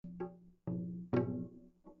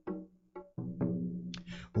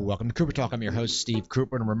Welcome to Cooper Talk. I'm your host, Steve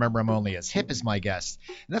Cooper, and remember, I'm only as hip as my guest.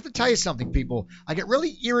 And I have to tell you something, people. I get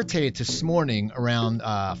really irritated this morning around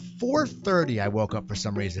 4:30. I woke up for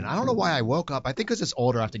some reason. I don't know why I woke up. I think because it's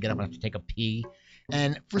older, I have to get up and I have to take a pee.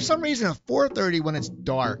 And for some reason, at 4:30, when it's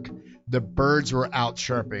dark, the birds were out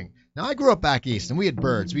chirping. Now, I grew up back east, and we had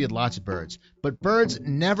birds. We had lots of birds. But birds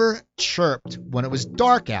never chirped when it was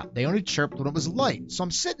dark out. They only chirped when it was light. So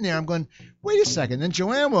I'm sitting there, I'm going, wait a second. Then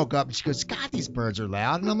Joanne woke up, and she goes, God, these birds are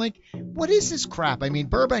loud. And I'm like, what is this crap? I mean,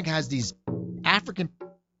 Burbank has these African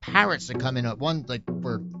parrots that come in at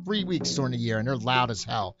for 3 weeks during the year, and they're loud as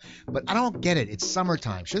hell. But I don't get it. It's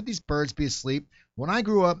summertime. Should these birds be asleep? When I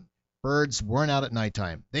grew up, birds weren't out at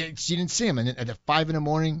nighttime. You didn't see them. And at 5 in the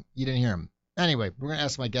morning, you didn't hear them. Anyway, we're going to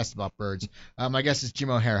ask my guest about birds. My guest is Jim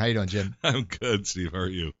O'Hare. How you doing, Jim? I'm good, Steve. How are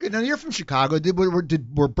you? Good. Now, you're from Chicago.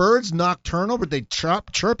 Were birds nocturnal? Would they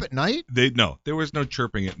chirp at night? No, there was no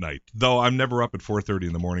chirping at night, though I'm never up at 4:30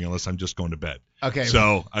 in the morning unless I'm just going to bed. Okay.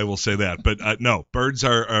 So I will say that. But no, birds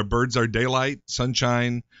are daylight,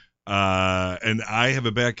 sunshine, and I have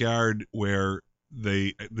a backyard where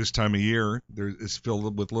this time of year is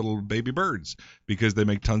filled with little baby birds because they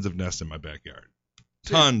make tons of nests in my backyard.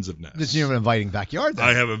 Tons of nests. This is an inviting backyard, then.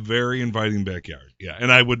 I have a very inviting backyard, yeah,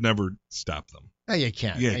 and I would never stop them. No, you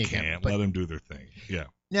can't. Yeah, you can't. Let them do their thing. Yeah.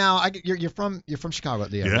 Now, you're from Chicago,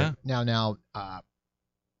 yeah. Right? Now,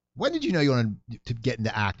 when did you know you wanted to get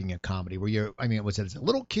into acting and comedy? Was it as a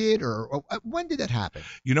little kid, or when did that happen?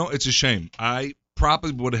 You know, it's a shame. I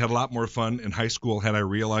probably would have had a lot more fun in high school had I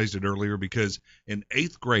realized it earlier, because in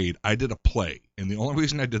 8th grade I did a play, and the only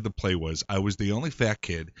reason I did the play was I was the only fat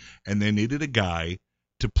kid, and they needed a guy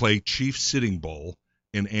to play Chief Sitting Bull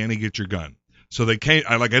in Annie Get Your Gun. So they came,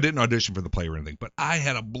 I didn't audition for the play or anything, but I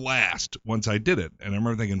had a blast once I did it. And I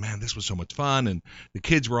remember thinking, man, this was so much fun, and the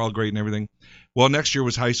kids were all great and everything. Well, next year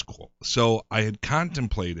was high school. So I had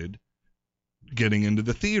contemplated getting into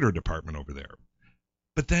the theater department over there.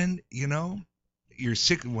 But then, you're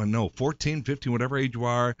 14, 15, whatever age you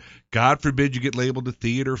are. God forbid you get labeled a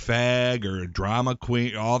theater fag or a drama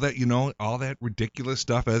queen, all that, all that ridiculous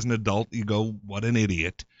stuff. As an adult, you go, what an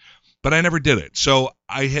idiot. But I never did it. So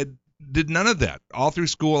I did none of that. All through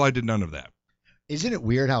school, I did none of that. Isn't it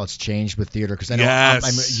weird how it's changed with theater? Because I know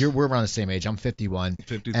yes. we're around the same age. I'm 51.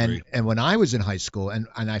 53. And when I was in high school, and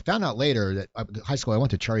I found out later that high school I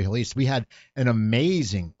went to, Cherry Hill East, we had an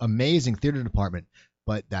amazing, amazing theater department.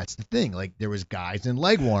 But that's the thing. There was guys in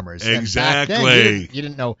leg warmers. Exactly. And back then, you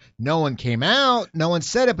didn't know. No one came out. No one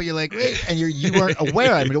said it. But you're like, wait, and you weren't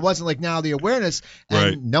aware. I mean, it wasn't like now the awareness. And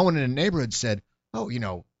right. No one in the neighborhood said, oh,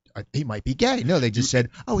 he might be gay. No, they just said,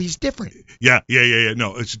 oh, he's different. Yeah.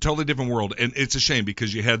 No, it's a totally different world, and it's a shame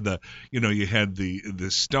because you had the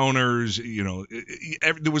stoners.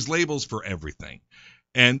 There was labels for everything,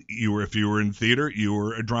 and if you were in theater, you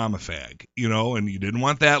were a drama fag. And you didn't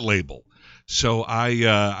want that label. So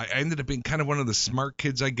I ended up being kind of one of the smart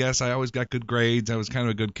kids, I guess. I always got good grades. I was kind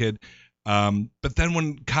of a good kid. But then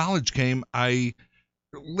when college came, I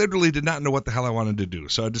literally did not know what the hell I wanted to do.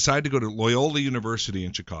 So I decided to go to Loyola University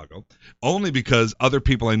in Chicago, only because other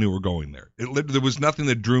people I knew were going there. There was nothing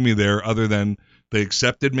that drew me there other than they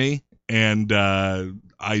accepted me, and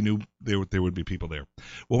I knew there would be people there.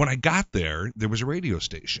 Well, when I got there, there was a radio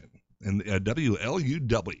station. And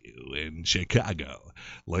WLUW in Chicago,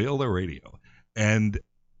 Loyola Radio. And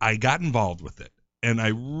I got involved with it, and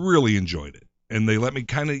I really enjoyed it. And they let me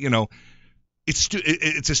kind of,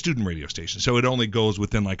 it's a student radio station, so it only goes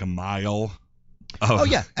within a mile of, oh,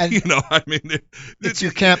 yeah. And it's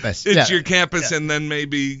your campus. It's your campus, yeah. And then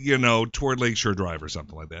maybe, toward Lakeshore Drive or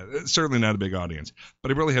something like that. It's certainly not a big audience,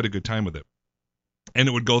 but I really had a good time with it. And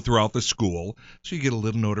it would go throughout the school, so you get a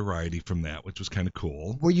little notoriety from that, which was kind of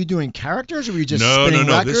cool. Were you doing characters, or were you just spinning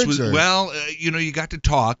records? This was you got to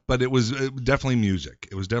talk, but it was definitely music.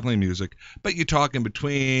 It was definitely music, but you talk in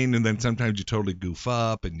between, and then sometimes you totally goof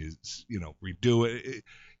up and you redo it.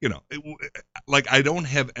 I don't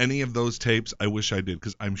have any of those tapes. I wish I did,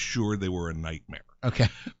 because I'm sure they were a nightmare. Okay.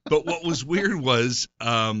 But what was weird was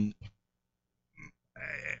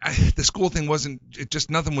the school thing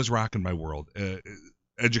nothing was rocking my world,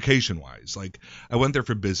 education-wise. I went there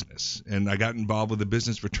for business, and I got involved with the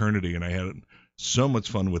business fraternity, and I had so much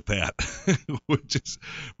fun with that, which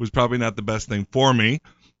was probably not the best thing for me,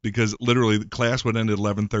 because literally the class would end at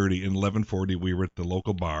 11:30, and 11:40 we were at the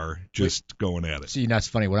local bar just going at it. See, that's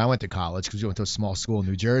funny. When I went to college, because we went to a small school in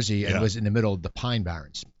New Jersey, and It was in the middle of the Pine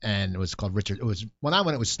Barrens, and it was called Richard. When I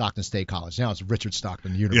went, it was Stockton State College. Now it's Richard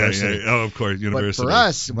Stockton University. Yeah. Oh, of course, university. But for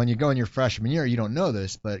us, when you go in your freshman year, you don't know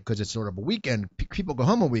this, but because it's sort of a weekend, people go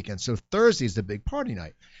home on weekends, so Thursday is the big party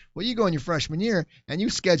night. Well, you go in your freshman year, and you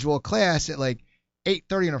schedule a class at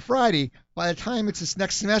 8:30 on a Friday, by the time it's this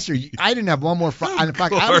next semester, I didn't have one more Friday. In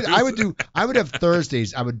fact, course. I would have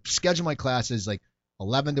Thursdays. I would schedule my classes like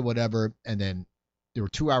 11 to whatever, and then there were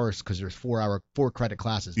 2 hours because there's 4 credit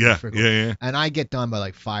classes. Yeah. And I get done by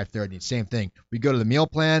like 5:30. Same thing. We go to the meal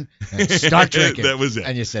plan and start drinking. That was it.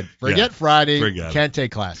 And you said, forget Friday. Forget can't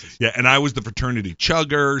take classes. Yeah, and I was the fraternity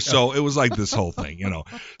chugger, so it was like this whole thing, you know.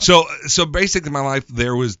 So basically, my life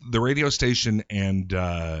there was the radio station and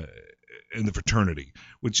the fraternity,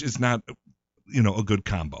 which is not, you know, a good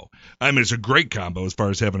combo. I mean, it's a great combo as far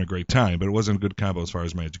as having a great time, but it wasn't a good combo as far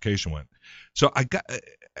as my education went. So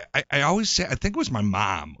I always say, I think it was my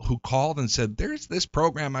mom who called and said, there's this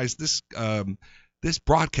program, this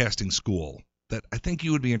broadcasting school that I think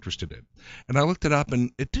you would be interested in. And I looked it up,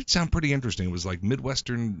 and it did sound pretty interesting. It was like Midwest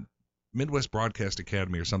Broadcast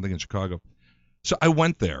Academy or something in Chicago. So I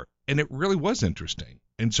went there, and it really was interesting.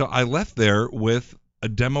 And so I left there with a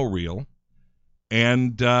demo reel,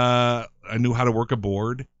 and I knew how to work a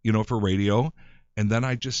board, you know, for radio. And then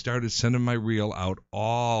I just started sending my reel out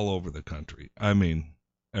all over the country. I mean,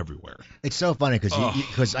 everywhere. It's so funny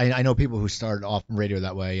because I know people who started off in radio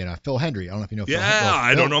that way. And Phil Hendry, I don't know if you know Phil. Yeah,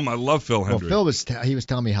 I don't know him. I love Phil Hendry. Well, he was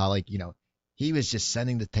telling me how, like, you know, he was just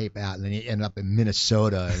sending the tape out, and then he ended up in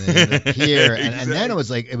Minnesota, and then he ended up here, Exactly. and then it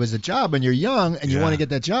was like, it was a job when you're young and you want to get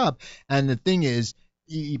that job. And the thing is,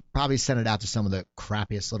 you probably sent it out to some of the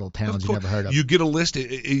crappiest little towns you never heard of. You get a list.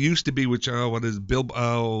 It used to be, what is Bill?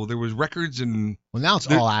 Oh, there was records and. Well, now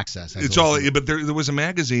it's all access. It's all, but there was a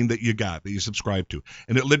magazine that you subscribed to,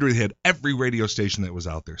 and it literally had every radio station that was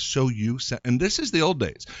out there. So you sent, and this is the old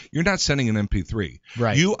days. You're not sending an MP3.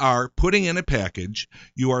 Right. You are putting in a package.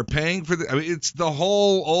 You are paying for I mean, it's the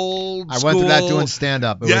whole old. I went through that doing stand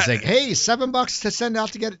up. It Yeah. was like, hey, $7 to send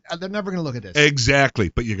out to get it. They're never gonna look at this.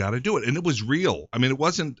 Exactly, but you got to do it, and it was real. I mean, it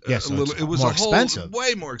wasn't Yeah, so a little. it's It was more a whole, expensive.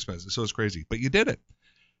 way more expensive. So it's crazy, but you did it.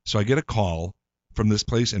 So I get a call from this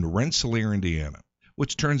place in Rensselaer, Indiana,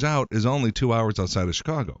 which turns out is only 2 hours outside of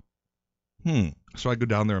Chicago. So I go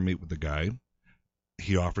down there and meet with the guy.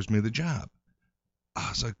 He offers me the job. I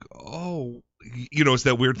was like, oh, you know, it's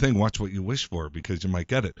that weird thing. Watch what you wish for, because you might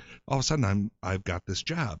get it. All of a sudden, I've got this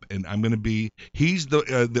job, and I'm going to be. He's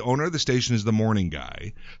the owner of the station is the morning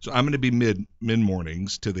guy, so I'm going to be mid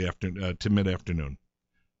mornings to the afternoon to mid afternoon.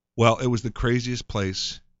 Well, it was the craziest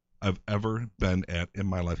place I've ever been at in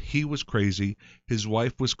my life. He was crazy. His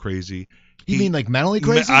wife was crazy. You mean like mentally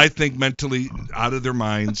crazy? I think mentally out of their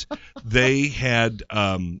minds. They had.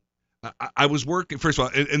 I was working, first of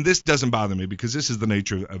all, and this doesn't bother me because this is the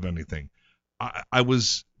nature of anything. I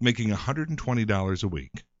was making $120 a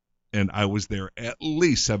week, and I was there at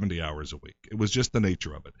least 70 hours a week. It was just the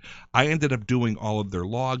nature of it. I ended up doing all of their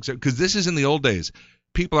logs, because this is in the old days.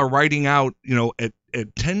 People are writing out, you know, at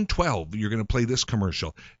 10:12, you're going to play this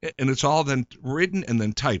commercial, and it's all then written and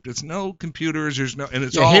then typed. It's no computers, there's no, and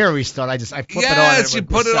it's all. Here we start. I flip it on. Yes, you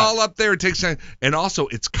put it all up there. It takes time, and also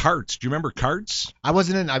it's carts. Do you remember carts? I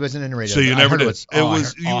wasn't in radio. So you never did. It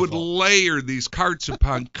was you would layer these carts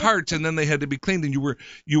upon carts, and then they had to be cleaned, and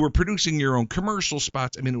you were producing your own commercial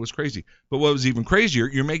spots. I mean, it was crazy. But what was even crazier,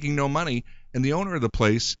 you're making no money, and the owner of the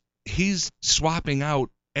place, he's swapping out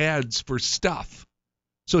ads for stuff.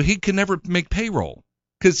 So he can never make payroll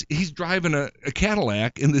because he's driving a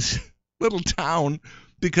Cadillac in this little town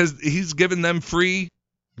because he's giving them free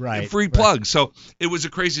plugs. So it was a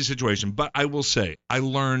crazy situation. But I will say, I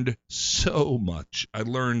learned so much. I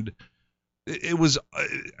really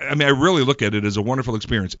look at it as a wonderful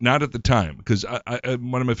experience. Not at the time, because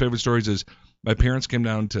one of my favorite stories is my parents came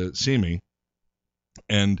down to see me,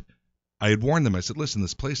 and I had warned them. I said, listen,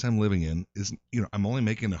 this place I'm living in is, you know, I'm only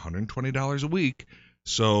making $120 a week.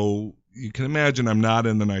 So you can imagine I'm not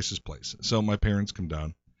in the nicest place. So my parents come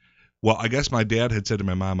down. Well, I guess my dad had said to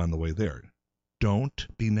my mom on the way there, don't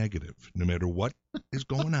be negative. No matter what is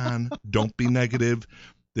going on, don't be negative.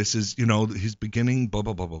 This is, you know, he's beginning, blah,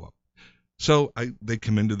 blah, blah, blah, blah. So they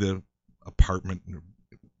come into the apartment,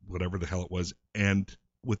 whatever the hell it was, and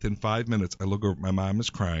within 5 minutes, I look over, my mom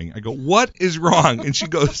is crying. I go, what is wrong? And she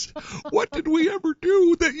goes, what did we ever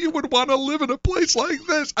do that you would want to live in a place like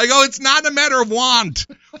this? I go, it's not a matter of want.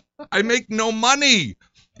 I make no money.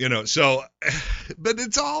 You know, so, but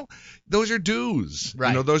it's all, those are dues. Right.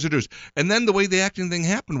 You know, those are dues. And then the way the acting thing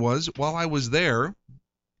happened was, while I was there,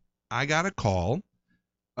 I got a call.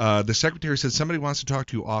 The secretary said, somebody wants to talk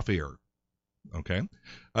to you off air. Okay.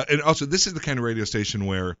 And also, this is the kind of radio station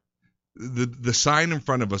where the sign in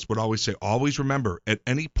front of us would always say, always remember, at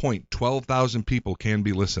any point, 12,000 people can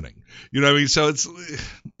be listening. You know what I mean? So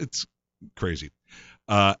it's crazy.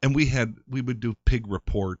 And we would do pig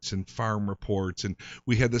reports and farm reports, and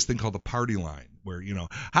we had this thing called the party line where,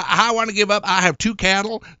 I want to give up. I have 2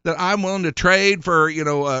 cattle that I'm willing to trade for,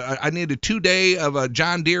 I need a 2-day of a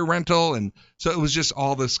John Deere rental. And so it was just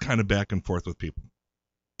all this kind of back and forth with people.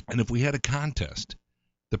 And if we had a contest,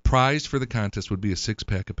 the prize for the contest would be a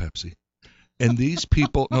 6-pack of Pepsi. And these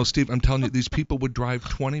people, no, Steve, I'm telling you, these people would drive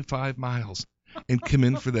 25 miles and come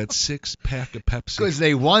in for that 6-pack of Pepsi. Because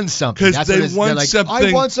they won something. Because they won something.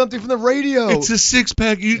 I won something from the radio. It's a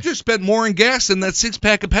 6-pack. You just spent more in gas than that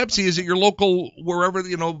 6-pack of Pepsi is at your local, wherever,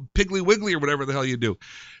 Piggly Wiggly or whatever the hell you do.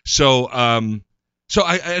 So,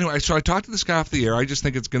 anyway, I talked to this guy off the air. I just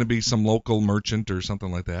think it's going to be some local merchant or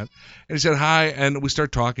something like that. And he said, hi. And we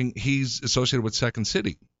start talking. He's associated with Second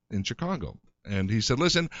City in Chicago. And he said,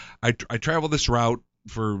 listen, I travel this route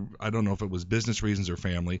for, I don't know if it was business reasons or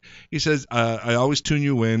family. He says, I always tune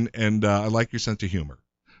you in, and I like your sense of humor.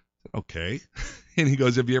 Okay. And he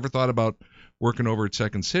goes, have you ever thought about working over at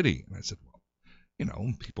Second City? And I said,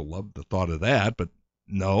 well, people love the thought of that, but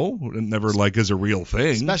no, never like as a real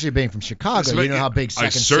thing. Especially being from Chicago, you know how big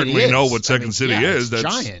Second City is. I certainly know what Second City is. That's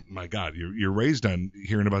giant. My God, you're raised on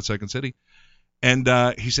hearing about Second City. And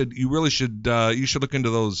he said, you really should look into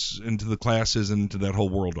the classes and into that whole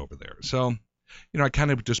world over there. So, I kind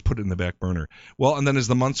of just put it in the back burner. Well, and then as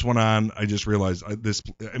the months went on, I just realized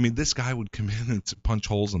this guy would come in and punch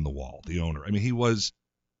holes in the wall, the owner. I mean, he was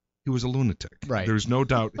a lunatic. Right. There's no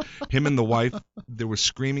doubt. Him and the wife, there were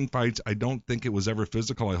screaming fights. I don't think it was ever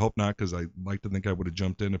physical. I hope not, because I like to think I would have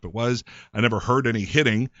jumped in if it was. I never heard any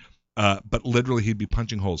hitting. But literally he'd be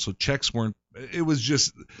punching holes. So checks weren't, it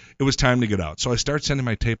was time to get out. So I start sending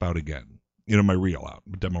my tape out again, my reel out,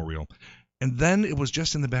 demo reel. And then it was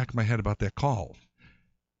just in the back of my head about that call.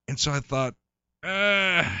 And so I thought,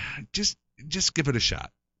 just give it a shot.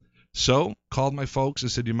 So called my folks and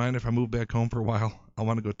said, do you mind if I move back home for a while? I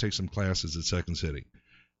want to go take some classes at Second City.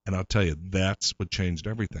 And I'll tell you, that's what changed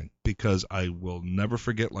everything, because I will never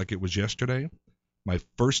forget like it was yesterday. My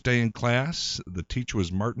first day in class, the teacher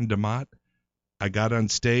was Martin DeMott. I got on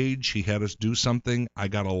stage. He had us do something. I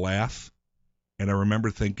got a laugh. And I remember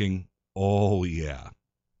thinking, oh, yeah,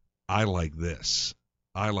 I like this.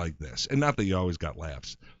 I like this. And not that you always got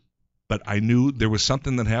laughs, but I knew there was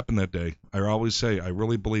something that happened that day. I always say, I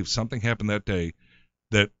really believe something happened that day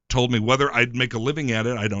that told me whether I'd make a living at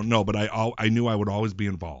it, I don't know, but I knew I would always be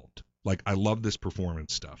involved. Like, I love this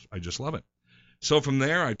performance stuff. I just love it. So from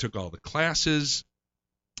there, I took all the classes.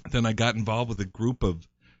 Then I got involved with a group of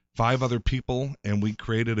 5 other people, and we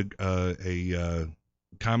created a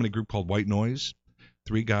comedy group called White Noise.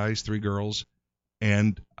 3 guys, 3 girls.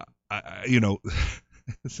 And,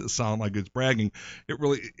 this sounds like it's bragging.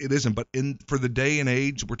 It isn't. But for the day and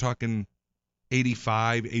age, we're talking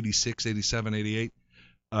 85, 86, 87, 88.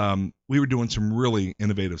 We were doing some really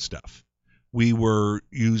innovative stuff. We were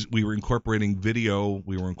incorporating video.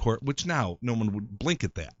 Which now no one would blink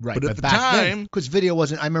at that. Right, but at the time, because video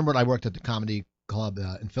wasn't. I remember when I worked at the comedy club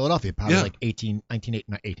in Philadelphia, probably like 18. Yeah,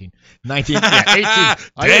 18.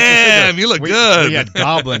 Damn, you look good. We had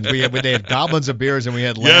goblins. They had goblins of beers, and we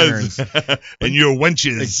had lanterns. Yes. And your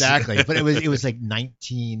wenches. Exactly. But it was like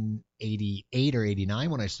 1988 or 89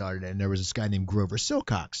 when I started, and there was this guy named Grover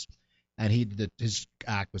Silcox. And his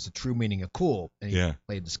act was the true meaning of cool, and he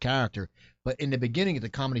played this character. But in the beginning at the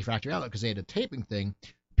Comedy Factory outlet, because they had a taping thing,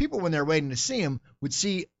 people when they're waiting to see him would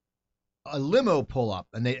see a limo pull up,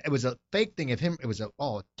 and it was a fake thing of him. It was a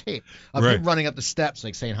tape of him running up the steps,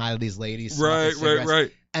 like saying hi to these ladies.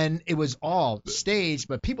 Right. And it was all staged,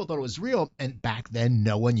 but people thought it was real. And back then,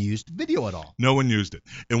 no one used video at all. No one used it.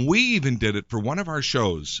 And we even did it for one of our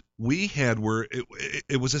shows. We had where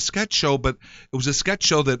it was a sketch show, but it was a sketch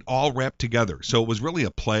show that all wrapped together. So it was really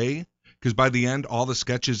a play, because by the end, all the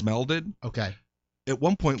sketches melded. Okay. At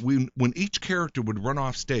one point, when each character would run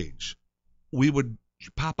off stage, we would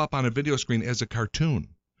pop up on a video screen as a cartoon.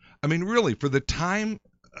 I mean, really, for the time,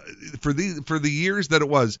 for the years that it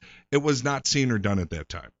was not seen or done at that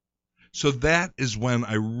time. So that is when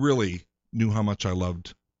I really knew how much I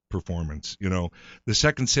loved performance. The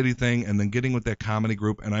Second City thing, and then getting with that comedy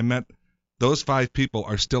group. And I met those 5 people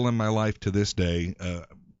are still in my life to this day.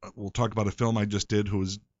 We'll talk about a film I just did, who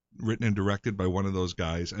was written and directed by one of those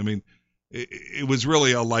guys. I mean, it was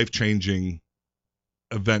really a life-changing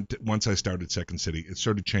event. Once I started Second City, it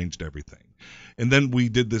sort of changed everything. And then we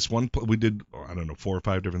did this one, we did, I don't know, 4 or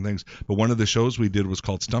 5 different things, but one of the shows we did was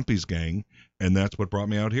called Stumpy's Gang, and that's what brought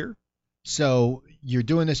me out here. So you're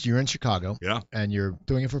doing this. You're in Chicago. Yeah. And you're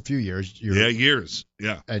doing it for a few years. Yeah, years.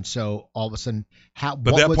 Yeah. And so all of a sudden, But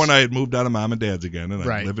at that point, I had moved out of mom and dad's again, and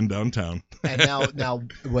I'm living downtown. And now,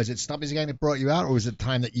 was it Stumpy's Gang that brought you out, or was it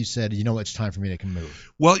time that you said, you know, it's time for me to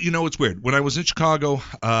move? Well, it's weird. When I was in Chicago,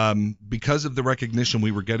 because of the recognition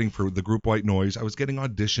we were getting for the group White Noise, I was getting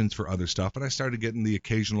auditions for other stuff, and I started getting the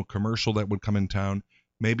occasional commercial that would come in town,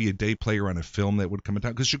 maybe a day player on a film that would come in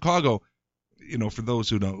town. Because Chicago, for those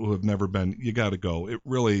who have never been, you got to go. It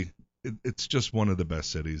really, it's just one of the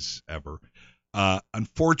best cities ever.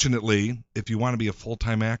 Unfortunately, if you want to be a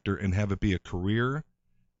full-time actor and have it be a career,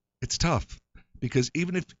 it's tough, because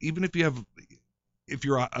even if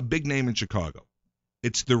you're a big name in Chicago,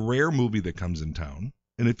 it's the rare movie that comes in town,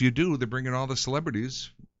 and if you do, they're bringing all the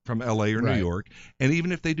celebrities from L.A. or New York, and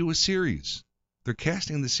even if they do a series, they're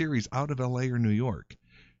casting the series out of L.A. or New York.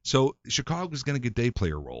 So Chicago's going to get day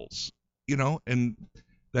player roles. And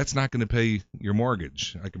that's not going to pay your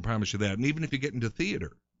mortgage. I can promise you that. And even if you get into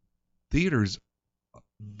theater's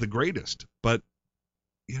the greatest. But,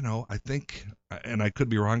 I think, and I could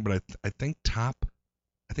be wrong, but I think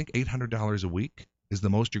 $800 a week is the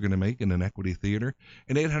most you're going to make in an equity theater.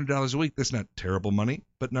 And $800 a week, that's not terrible money.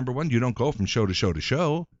 But number one, you don't go from show to show to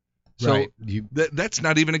show. So that's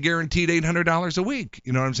not even a guaranteed $800 a week.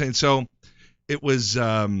 You know what I'm saying? So it was...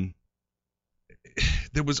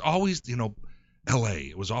 there was always, L.A.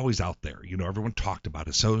 It was always out there. Everyone talked about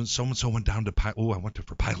it. So and so went down to I went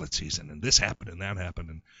for pilot season, and this happened and that happened,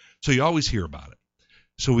 and so you always hear about it.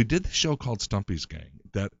 So we did the show called Stumpy's Gang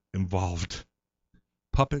that involved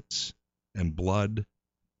puppets and blood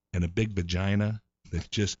and a big vagina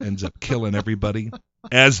that just ends up killing everybody,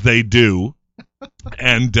 as they do,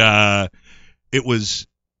 and it was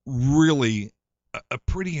really a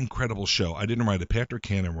pretty incredible show. I didn't write it. Patrick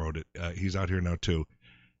Cannon wrote it. He's out here now too.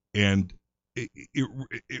 And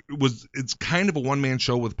it's kind of a one-man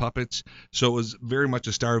show with puppets. So it was very much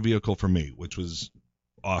a star vehicle for me, which was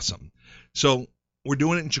awesome. So we're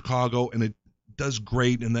doing it in Chicago, and it does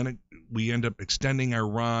great. And then we end up extending our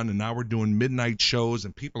run, and now we're doing midnight shows,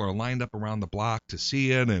 and people are lined up around the block to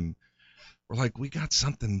see it. And we're like, we got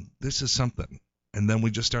something. This is something. And then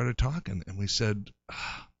we just started talking, and we said,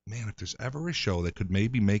 man, if there's ever a show that could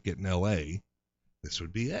maybe make it in L.A., this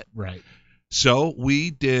would be it. Right. So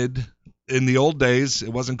we did, in the old days,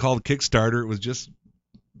 it wasn't called Kickstarter. It was just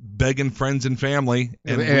begging friends and family.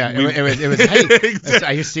 And it was hey, exactly.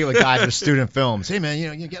 I used to see with guys with student films. Hey,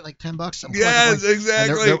 man, you get like $10. Yes,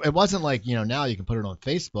 exactly. It wasn't like, now you can put it on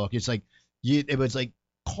Facebook. It's like, it was like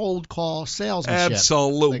cold call salesmanship.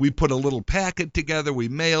 Absolutely. We put a little packet together. We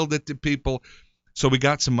mailed it to people. So we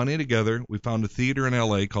got some money together. We found a theater in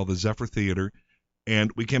L.A. called the Zephyr Theater,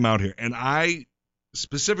 and we came out here. And I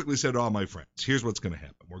specifically said to all my friends, here's what's going to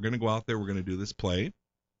happen. We're going to go out there. We're going to do this play.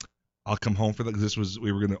 I'll come home for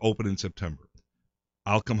we were going to open in September.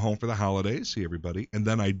 I'll come home for the holidays, see everybody, and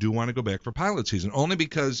then I do want to go back for pilot season, only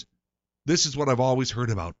because this is what I've always heard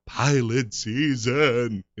about, pilot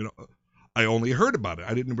season. I only heard about it.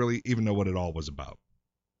 I didn't really even know what it all was about.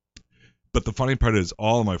 But the funny part is,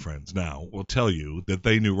 all of my friends now will tell you that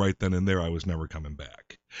they knew right then and there I was never coming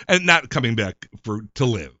back, and not coming back to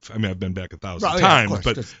live. I mean, I've been back 1,000 times,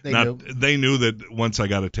 but they knew that once I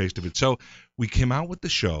got a taste of it. So we came out with the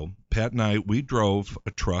show. Pat and I, we drove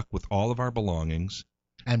a truck with all of our belongings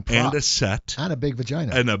and a set and a big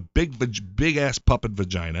vagina and a big ass puppet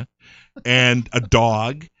vagina and a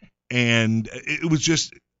dog, and it was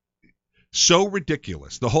just so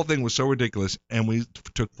ridiculous. The whole thing was so ridiculous, and we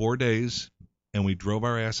took 4 days, and we drove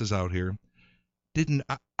our asses out here.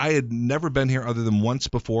 I had never been here other than once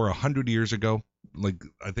before, 100 years ago, like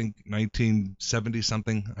I think 1970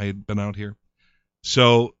 something. I had been out here.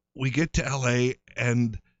 So we get to L.A.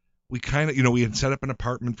 and we kind of, we had set up an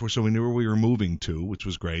apartment so we knew where we were moving to, which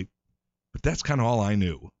was great. But that's kind of all I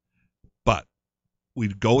knew. But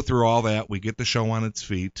we'd go through all that. We get the show on its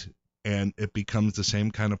feet. And it becomes the same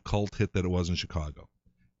kind of cult hit that it was in Chicago.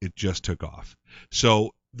 It just took off. So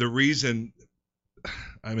the reason,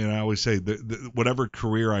 I always say whatever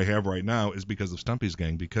career I have right now is because of Stumpy's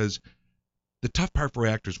Gang, because the tough part for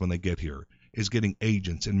actors when they get here is getting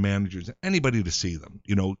agents and managers, anybody to see them,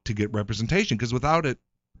 to get representation. Because without it,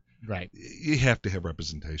 right, you have to have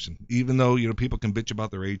representation. Even though, people can bitch about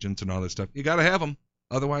their agents and all that stuff, you got to have them.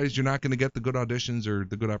 Otherwise, you're not going to get the good auditions or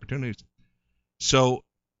the good opportunities. So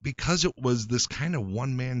because it was this kind of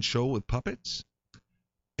one-man show with puppets,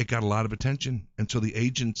 it got a lot of attention. And so the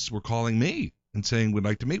agents were calling me and saying, we'd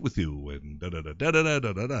like to meet with you, and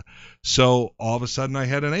da-da-da-da-da-da-da-da. So all of a sudden I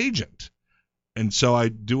had an agent. And so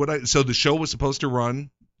so the show was supposed to run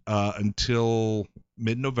until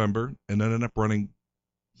mid-November and ended up running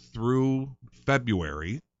through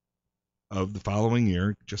February of the following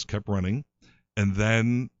year, just kept running. And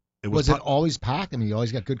then Was it always packed? I mean, you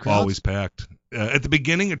always got good crowds? always packed. At the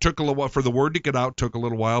beginning, it took a little while for the word to get out. Took a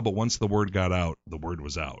little while, but once the word got out, the word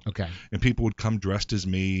was out. Okay. And people would come dressed as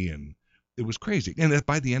me, and it was crazy. And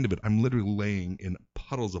by the end of it, I'm literally laying in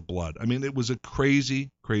puddles of blood. I mean, it was a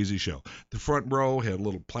crazy, crazy show. The front row had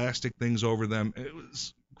little plastic things over them. It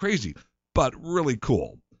was crazy, but really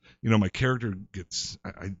cool. You know, my character gets,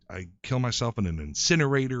 I kill myself in an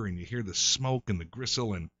incinerator, and you hear the smoke and the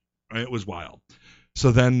gristle, and it was wild.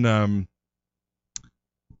 So then,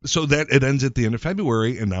 so that it ends at the end of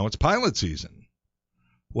February, and now it's pilot season.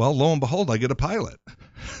 Well, lo and behold, I get a pilot.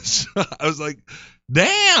 So I was like,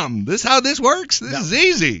 damn, this is how this works? This is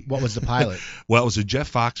easy. What was the pilot? Well, it was a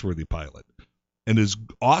Jeff Foxworthy pilot. And as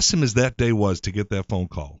awesome as that day was to get that phone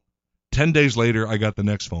call, 10 days later, I got the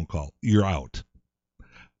next phone call. You're out.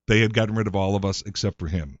 They had gotten rid of all of us except for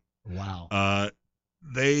him. Wow.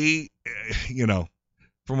 They, you know,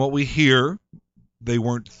 from what we hear, they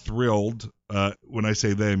weren't thrilled. When I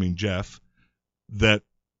say they, I mean Jeff, that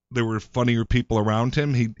there were funnier people around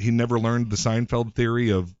him. He never learned the Seinfeld theory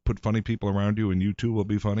of put funny people around you and you too will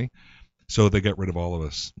be funny. So they got rid of all of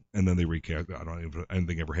us, and then they recast. I don't even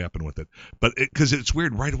anything ever happened with it. But because it's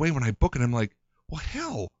weird, right away when I book it, I'm like, well,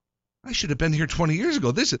 hell, I should have been here 20 years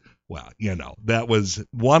ago. Well, you know, that was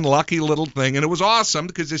one lucky little thing, and it was awesome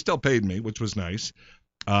because they still paid me, which was nice.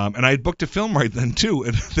 And I had booked a film right then, too.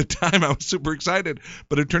 And at the time, I was super excited.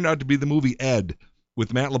 But it turned out to be the movie Ed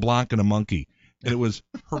with Matt LeBlanc and a monkey. And it was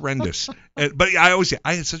horrendous. But I always say,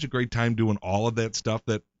 I had such a great time doing all of that stuff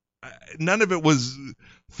that none of it was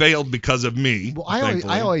failed because of me. Well,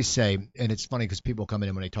 I always say, and it's funny because people come in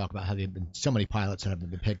and when they talk about how there have been so many pilots that have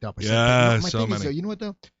been picked up. Or yeah, something. My so thing many. Is, though, you know what,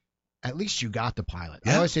 though? At least you got the pilot.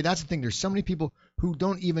 Yeah. I always say that's the thing. There's so many people who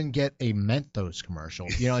don't even get a Mentos commercial.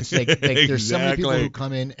 You know, it's like there's so many people who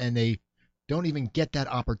come in and they don't even get that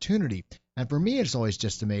opportunity. And for me, it's always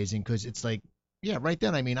just amazing because it's like, yeah, right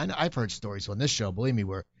then. I mean, I've heard stories on this show, believe me,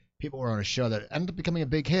 where people were on a show that ended up becoming a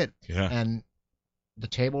big hit. Yeah. And the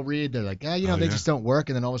table read, they're like, they just don't work.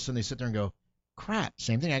 And then all of a sudden they sit there and go, crap,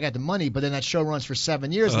 same thing. I got the money, but then that show runs for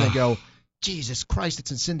 7 years and they go, Jesus Christ, it's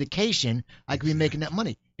in syndication. I could be making that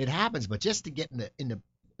money. It happens, but just to get in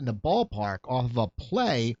the ballpark off of a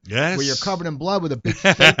play where you're covered in blood with a big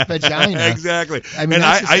fake vagina. Exactly. I mean, and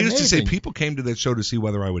I used to say amazing. people came to that show to see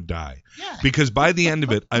whether I would die. Yeah. Because by the end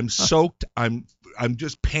of it, I'm soaked. I'm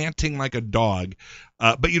just panting like a dog.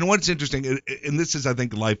 But you know what's interesting? And this is, I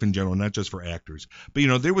think, life in general, not just for actors. But, you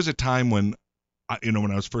know, there was a time when,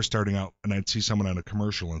 when I was first starting out and I'd see someone on a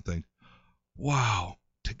commercial and think, wow,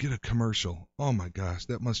 to get a commercial, oh my gosh,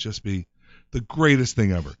 that must just be the greatest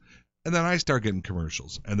thing ever. And then I start getting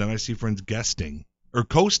commercials, and then I see friends guesting or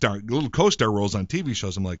little co-star roles on TV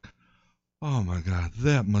shows. I'm like, oh my God,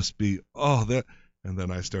 that must be, that. And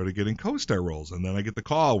then I started getting co-star roles, and then I get the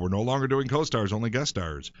call, we're no longer doing co-stars, only guest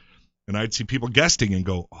stars. And I'd see people guesting and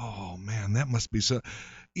go, oh man, that must be so,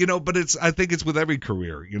 but I think it's with every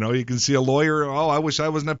career. You can see a lawyer, I wish I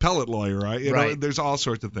was an appellate lawyer. Right. There's all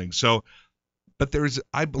sorts of things. So, but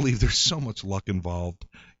I believe there's so much luck involved.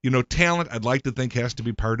 Talent, I'd like to think, has to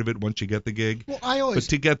be part of it once you get the gig. Well, but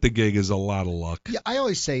to get the gig is a lot of luck. Yeah, I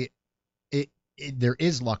always say there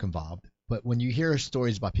is luck involved, but when you hear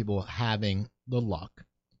stories about people having the luck,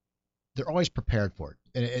 they're always prepared for it.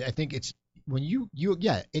 And I think it's when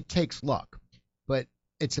it takes luck, but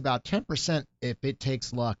it's about 10% if it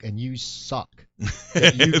takes luck and you suck.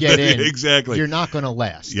 That you get in, exactly. You're not going to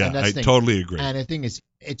last. Yeah, and that's I the thing. totally agree. And the thing is,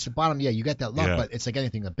 it's the bottom. Yeah, you get that luck, Yeah. but it's like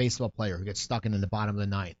anything. A baseball player who gets stuck in the bottom of the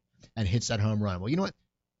ninth and hits that home run. Well, you know what?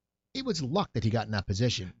 It was luck that he got in that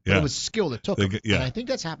position. But Yeah. it was skill that took him. Yeah. And I think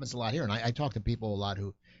that happens a lot here. And I talk to people a lot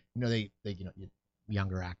who, they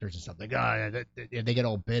younger actors and stuff. They go, they get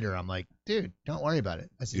all bitter. I'm like, dude, don't worry about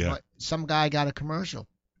it. I said, Yeah. you know what? Some guy got a commercial.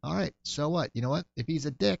 All right, so what? You know what? If he's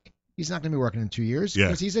a dick, he's not going to be working in 2 years Yeah.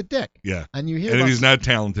 because he's a dick. Yeah. And you hear And about if he's not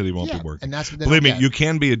talented, he won't be working. And that's what they Believe me, don't get. you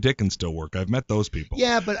can be a dick and still work. I've met those people.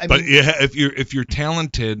 Yeah, but I But mean, yeah, if you're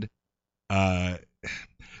talented,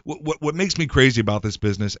 what makes me crazy about this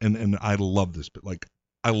business, and I love this, but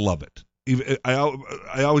I love it. Even I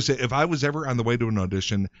always say, if I was ever on the way to an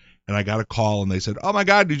audition and I got a call and they said, "Oh my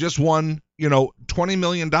God, you just won, $20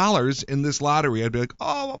 million in this lottery," I'd be like,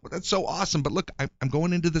 "Oh, that's so awesome!" But look, I'm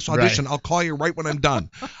going into this audition. Right. I'll call you right when I'm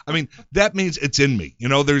done. I mean, that means it's in me.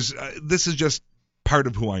 There's this is just part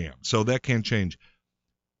of who I am, so that can't change.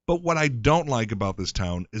 But what I don't like about this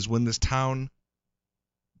town is when this town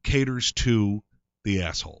caters to the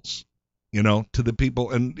assholes. To the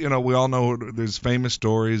people, and we all know there's famous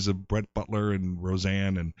stories of Brett Butler and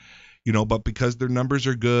Roseanne, and But because their numbers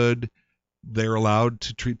are good, they're allowed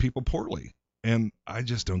to treat people poorly. And I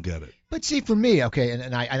just don't get it. But see, for me, okay,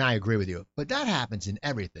 and I agree with you, but that happens in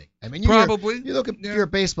everything. I mean, Probably. You look at you're a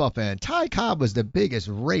baseball fan. Ty Cobb was the biggest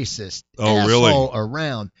racist Oh, really? asshole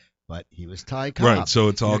around, but he was Ty Cobb. Right, so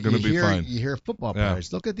it's all going to be fine. You hear football Yeah.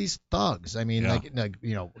 players. Look at these thugs. I mean, Yeah.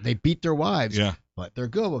 they beat their wives, Yeah, but they're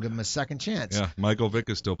good. We'll give them a second chance. yeah. Michael Vick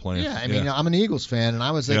is still playing. Yeah, I mean, I'm an Eagles fan, and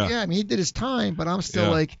I was like, Yeah. I mean, he did his time, but I'm still Yeah.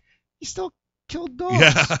 like, he still killed dogs.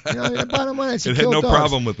 Yeah. The bottom line is he It had killed no dogs.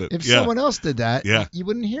 problem with it. If Yeah. someone else did that, Yeah. you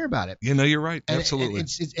wouldn't hear about it. You're right. And Absolutely.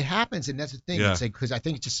 it happens, and that's the thing. Yeah. It's like, because I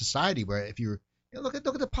think it's just society where if you're look at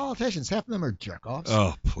the politicians, half of them are jerk offs.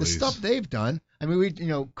 Oh, The please. stuff they've done. I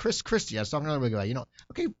mean, Chris Christie. I was talking to another guy.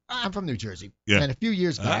 Okay, I'm from New Jersey. Yeah. And a few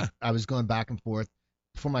years back, Ah. I was going back and forth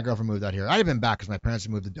before my girlfriend moved out here. I'd have been back because my parents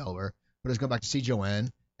had moved to Delaware, but I was going back to see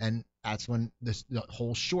Joanne, and that's when the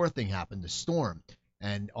whole shore thing happened, the storm.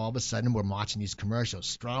 And all of a sudden, we're watching these commercials,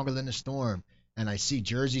 Stronger Than the Storm. And I see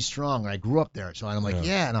Jersey Strong, and I grew up there. So I'm like,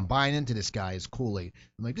 Yeah. and I'm buying into this guy as Kool-Aid.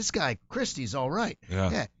 I'm like, this guy, Christie's all right.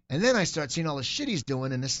 Yeah. And then I start seeing all the shit he's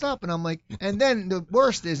doing and the stuff, and I'm like, and then the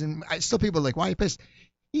worst is, and still people are like, why are you pissed?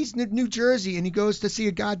 He's in New Jersey, and he goes to see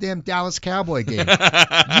a goddamn Dallas Cowboy game. You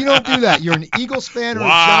don't do that. You're an Eagles fan or a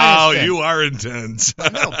Wow, Giants fan. you are intense.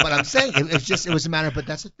 No, but I'm saying it was a matter. But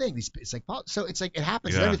that's the thing. It's like so. It's like it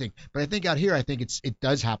happens in Yeah. everything. But I think out here, it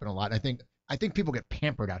does happen a lot. I think people get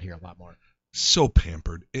pampered out here a lot more. So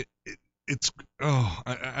pampered.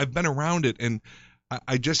 I've been around it, and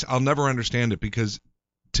I'll never understand it because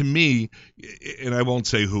to me, and I won't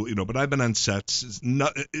say who, but I've been on sets. And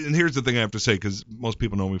here's the thing I have to say, because most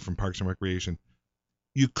people know me from Parks and Recreation.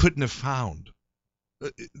 You couldn't have found.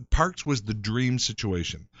 Parks was the dream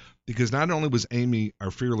situation, because not only was Amy our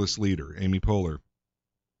fearless leader, Amy Poehler,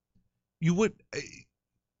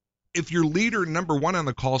 if your leader, number one on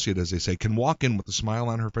the call sheet, as they say, can walk in with a smile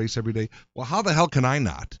on her face every day, well, how the hell can I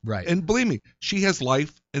not? Right. And believe me, she has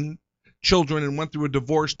life and children and went through a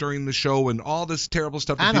divorce during the show and all this terrible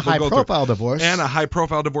stuff that And a people go through. high-profile divorce. And a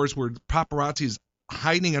high-profile divorce where paparazzi is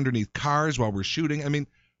hiding underneath cars while we're shooting. I mean,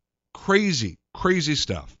 crazy, crazy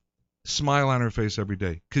stuff. Smile on her face every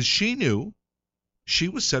day, because she knew she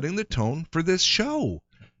was setting the tone for this show.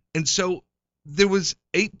 And so there was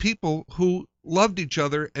 8 people who loved each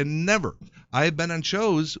other, and never. I have been on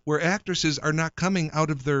shows where actresses are not coming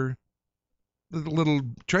out of their little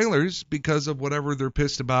trailers because of whatever they're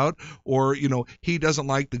pissed about, or he doesn't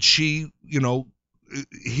like that she,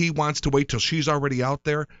 he wants to wait till she's already out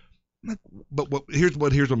there. But here's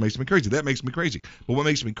what makes me crazy. That makes me crazy. But what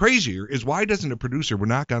makes me crazier is, why doesn't a producer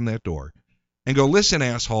knock on that door and go, listen,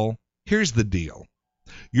 asshole, here's the deal.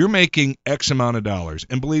 You're making X amount of dollars.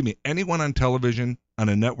 And believe me, anyone on television, on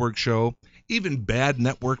a network show, even bad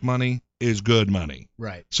network money is good money.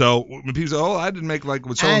 Right. So when people say, oh, I didn't make like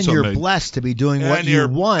what so and And so you're made. blessed to be doing what And you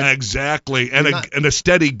you're- want. Exactly. And You're not- a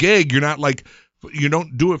steady gig. You're not like, you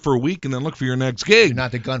don't do it for a week and then look for your next gig. You're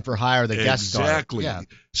not the gun for hire, the guest star. Exactly. Yeah.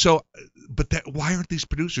 So, but why aren't these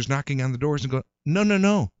producers knocking on the doors and going,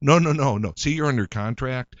 no. See, you're under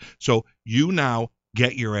contract. So you now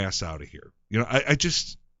get your ass out of here.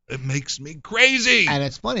 It makes me crazy. And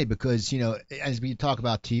it's funny because, as we talk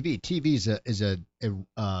about TV is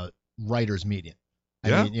a writer's medium.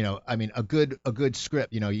 Yeah. I mean, a good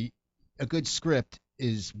script, a good script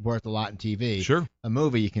is worth a lot in TV. Sure. A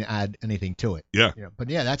movie, you can add anything to it. Yeah. But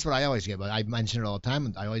yeah, that's what I always get. But I mention it all the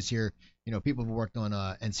time. I always hear, people who worked on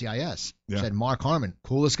NCIS said Mark Harmon,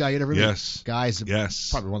 coolest guy you'd ever meet. Yes. Guy's Yes.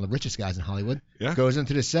 probably one of the richest guys in Hollywood. Yeah. Goes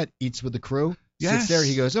into the set, eats with the crew, Yes. sits there.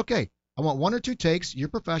 He goes, okay, I want 1 or 2 takes. You're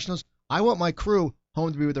professionals. I want my crew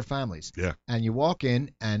home to be with their families. Yeah. And you walk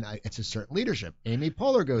in, and it's a certain leadership. Amy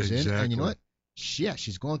Poehler goes in, and you know what?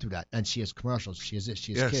 She's going through that, and she has commercials. She has this.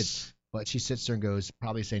 She has kids. But she sits there and goes,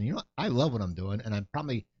 probably saying, I love what I'm doing, and I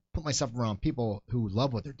probably put myself around people who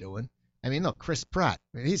love what they're doing. I mean, look, Chris Pratt.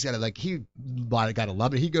 I mean, he's got to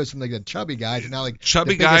love it. He goes from like a chubby guy to now like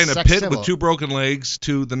chubby the guy in biggest a sex pit symbol. with 2 broken legs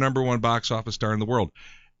to the #1 box office star in the world.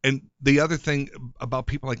 And the other thing about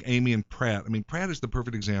people like Amy and Pratt, I mean, Pratt is the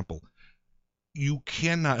perfect example. You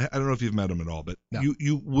cannot, I don't know if you've met him at all, but No.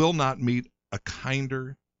 you will not meet a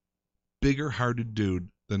kinder, bigger-hearted dude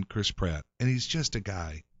than Chris Pratt. And he's just a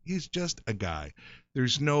guy. He's just a guy.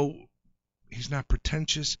 He's not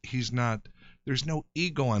pretentious. There's no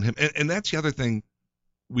ego on him. And that's the other thing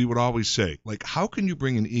we would always say. Like, how can you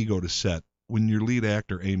bring an ego to set when your lead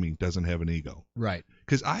actor, Amy, doesn't have an ego? Right.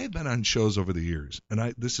 Because I have been on shows over the years,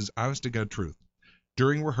 and this is honest to God truth.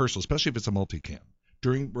 During rehearsal, especially if it's a multicam,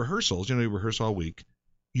 during rehearsals, you rehearse all week,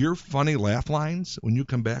 your funny laugh lines, when you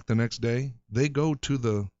come back the next day, they go to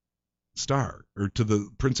the star or to the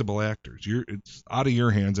principal actors. It's out of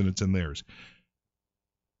your hands and it's in theirs.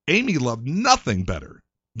 Amy loved nothing better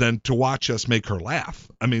than to watch us make her laugh.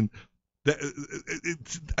 I mean,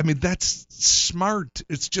 that's smart.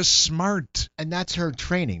 It's just smart. And that's her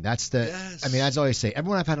training. That's the. Yes. I mean, as I always say,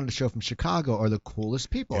 everyone I've had on the show from Chicago are the coolest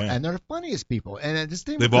people, and they're the funniest people. And this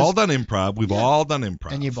thing. They've all done improv. We've all done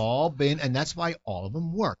improv. And you've all been, and that's why all of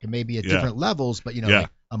them work. And maybe at different levels, but like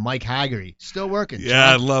a Mike Haggerty still working. Yeah,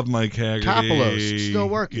 I love Mike Haggerty. Kapelos still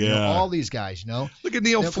working. Yeah. All these guys. Look at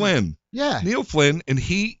Neil Flynn. Yeah. Neil Flynn, and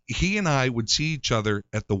he and I would see each other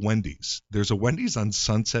at the Wendy's. There's a Wendy's on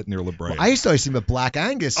Sunset near La Brea. Well, I used to always see him at Black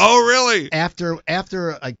Angus. Oh, really?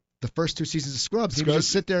 After like the first 2 seasons of Scrubs, he would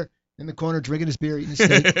just sit there in the corner drinking his beer, eating his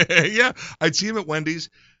steak. Yeah, I'd see him at Wendy's.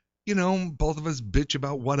 Both of us bitch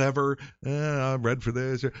about whatever. I read for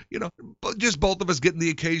this. Just both of us getting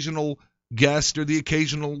the occasional guest or the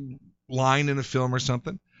occasional line in a film or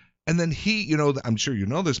something. And then he, I'm sure you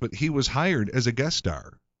know this, but he was hired as a guest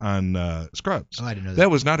star on Scrubs. Oh, I didn't know that.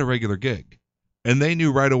 That was not a regular gig. And they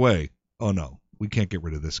knew right away, oh, no, we can't get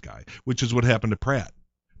rid of this guy, which is what happened to Pratt.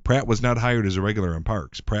 Pratt was not hired as a regular on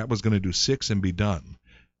Parks. Pratt was going to do 6 and be done.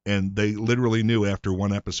 And they literally knew after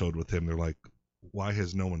one episode with him, they're like, why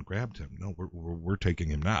has no one grabbed him? No, we're taking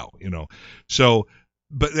him now, So,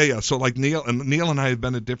 but yeah, so like Neil and I have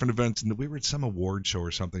been at different events, and we were at some award show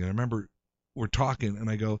or something. And I remember we're talking, and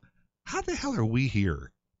I go, how the hell are we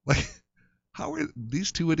here? Like, how are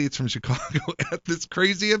these 2 idiots from Chicago at this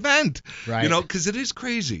crazy event? Right. Because it is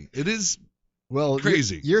crazy. It is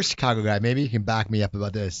crazy. You're a Chicago guy. Maybe you can back me up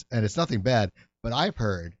about this, and it's nothing bad. But I've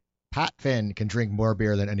heard Pat Finn can drink more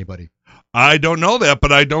beer than anybody. I don't know that, but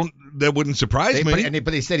that wouldn't surprise me.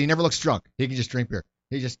 But they said he never looks drunk. He can just drink beer.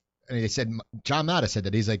 They said John Matta said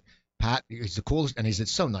that he's like, Pat, he's the coolest, and he's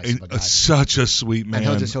so nice of a guy. Such a sweet man.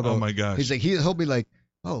 And he'll go, oh my gosh. He's like, he'll be like,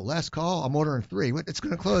 oh, last call, I'm ordering 3. What? It's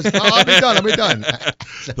gonna close. Oh, I'll be done.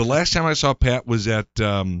 The last time I saw Pat was at,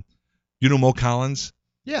 Mo Collins.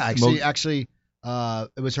 Yeah, actually,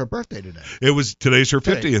 it was her birthday today. Today's her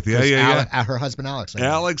 50th. Yeah. Her husband Alex.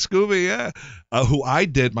 Alex Scooby, yeah. Who I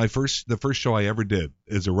did the first show I ever did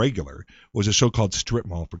as a regular was a show called Strip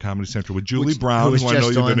Mall for Comedy Central with Julie Brown, who I know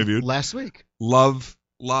you've interviewed last week. Love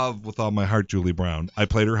with all my heart, Julie Brown. I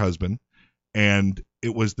played her husband, and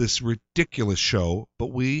it was this ridiculous show,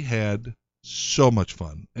 but we had so much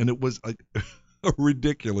fun, and it was like a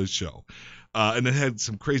ridiculous show, and it had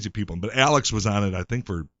some crazy people. But Alex was on it, I think,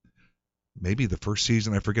 for maybe the first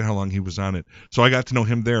season. I forget how long he was on it. So I got to know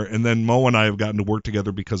him there. And then Mo and I have gotten to work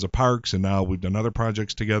together because of Parks, and now we've done other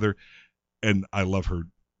projects together. And I love her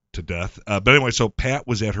to death. But anyway, so Pat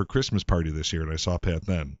was at her Christmas party this year, and I saw Pat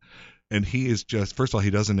then. And he is just, first of all, he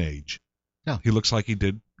doesn't age. No. He looks like he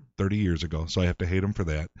did 30 years ago, so I have to hate him for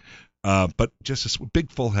that. But just a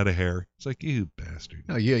big full head of hair. It's like, you bastard.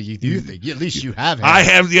 No, you think at least you have hair. I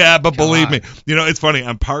have, yeah, but believe me. It's funny.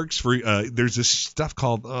 On Parks, there's this stuff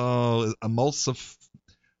called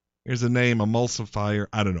here's a name, emulsifier.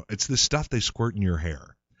 I don't know. It's this stuff they squirt in your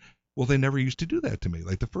hair. Well, they never used to do that to me.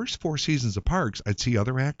 Like the first 4 seasons of Parks, I'd see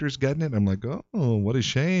other actors getting it. I'm like, oh, what a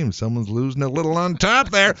shame. Someone's losing a little on top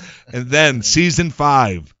there. And then season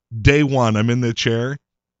 5, day 1, I'm in the chair.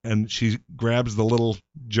 And she grabs the little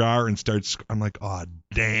jar and starts. I'm like, oh,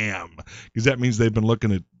 damn. Because that means they've been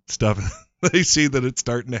looking at stuff. They see that it's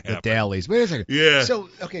starting to happen. The dailies. Wait a second. Yeah. So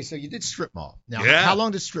you did Strip Mall. Now, yeah. How long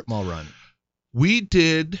did Strip Mall run? We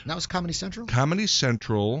did. That was Comedy Central? Comedy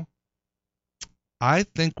Central. I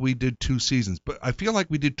think we did 2 seasons. But I feel like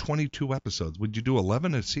we did 22 episodes. Would you do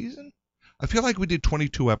 11 a season? I feel like we did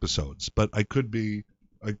 22 episodes. But I could be.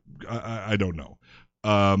 I don't know.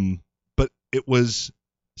 But it was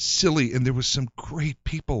silly, and there was some great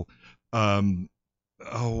people. The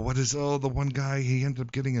one guy, he ended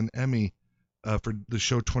up getting an Emmy for the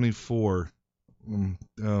show 24.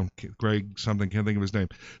 Greg something, can't think of his name.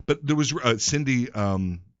 But there was Cindy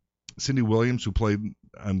Williams, who played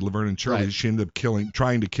on Laverne and Shirley. Right. She ended up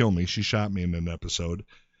trying to kill me. She shot me in an episode.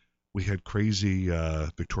 We had crazy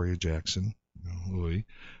Victoria Jackson.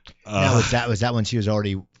 Now, was that when she was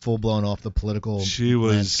already full blown off the political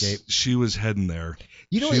landscape? She was heading there.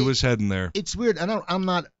 She was heading there. It's weird. I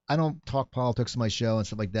don't talk politics on my show and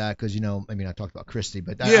stuff like that because I talked about Christie,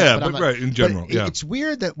 but right in general. Yeah. It's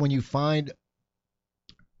weird that when you find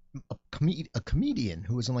a comedian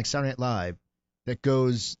who was on like Saturday Night Live that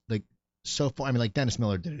goes like so far. I mean, like Dennis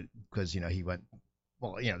Miller did it because he went.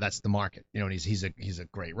 Well, that's the market. And he's a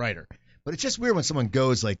great writer. But it's just weird when someone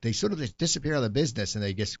goes like they sort of just disappear out of the business and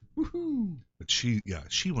they just woohoo. But she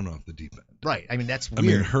went off the deep end. Right. I mean that's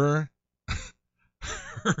weird. I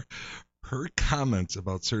mean her comments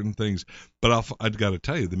about certain things. But I've got to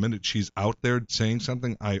tell you, the minute she's out there saying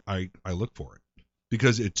something, I look for it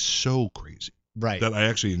because it's so crazy. Right. That I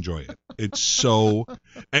actually enjoy it. It's so,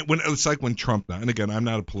 and when it's like when Trump now, and again, I'm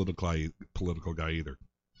not a political guy either.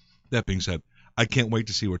 That being said, I can't wait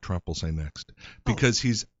to see what Trump will say next because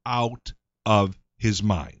he's out of his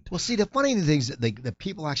mind. Well, see, the funny thing is that the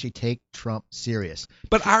people actually take Trump serious.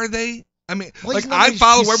 But are they? I mean, Well, like he's not- I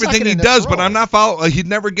follow he's everything sucking he in the does, but throat. I'm not follow.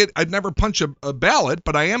 I'd never punch a ballot,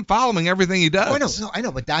 but I am following everything he does. Oh, I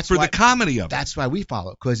know, but that's for why, the comedy of it. that's why we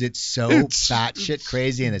follow, because it's so It's batshit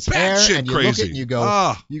crazy and it's hair, batshit and you look at crazy. it and you go,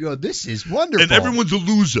 Ah. this is wonderful. And everyone's a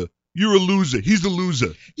loser. You're a loser. He's a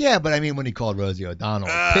loser. Yeah, but I mean, when he called Rosie O'Donnell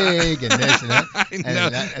a pig and this and that. I know.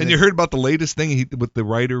 that- And you heard about the latest thing with the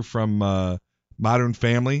writer from Modern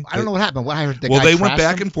Family? I don't know what happened. What I heard, Well, guy they went trashed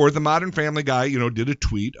back him? and forth. The Modern Family guy, did a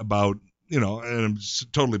tweet about, and I'm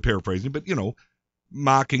totally paraphrasing, but,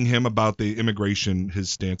 mocking him about his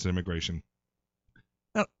stance on immigration.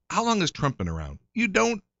 Now, how long has Trump been around? You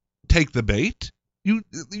don't take the bait.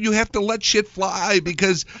 You have to let shit fly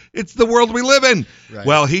because it's the world we live in. Right.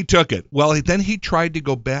 Well, he took it. Well, then he tried to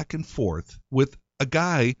go back and forth with a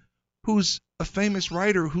guy who's a famous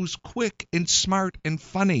writer who's quick and smart and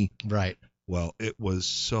funny. Right. Well, it was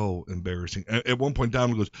so embarrassing. At one point,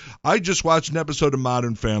 Donald goes, I just watched an episode of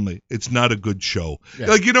Modern Family. It's not a good show. Yeah.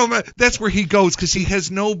 Like, that's where he goes because he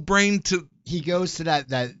has no brain to. He goes to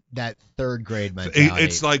that third grade mentality.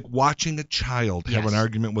 It's like watching a child have Yes. an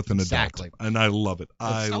argument with an adult. Exactly. And I love it.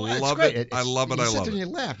 I It's love great. it. I love it. You I sit love there and it.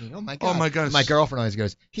 you laugh. And you go, oh my god. Oh my gosh. My girlfriend always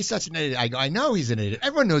goes, he's such an idiot. I go, I know he's an idiot.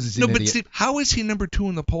 Everyone knows he's an No, but idiot. Steve, how is he number 2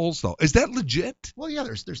 in the polls, though? Is that legit? Well, yeah,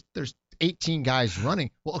 there's 18 guys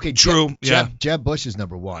running. Well, okay, True, yeah. Jeb Bush is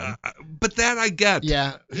number 1. But that I get.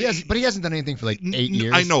 Yeah, he hasn't done anything for like 8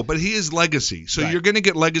 years. I know, but he is legacy. So Right. you're going to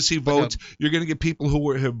get legacy votes. no. You're going to get people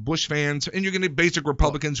who have Bush fans, and you're going to get basic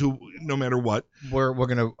Republicans who, no matter what. We're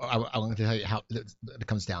gonna. I'm going to tell you how it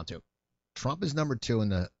comes down to. Trump is number 2 in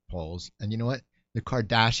the polls, and you know what? The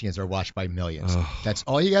Kardashians are watched by millions. Ugh. That's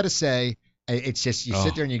all you got to say. It's just you sit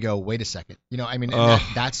Ugh. there and you go, wait a second. I mean, Ugh.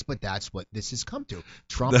 that's what this has come to.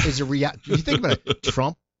 Trump is a You think about it.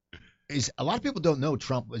 Trump is. A lot of people don't know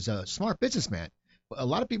Trump is a smart businessman. A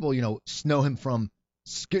lot of people, know him from.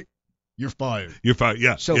 You're fired. You're fine.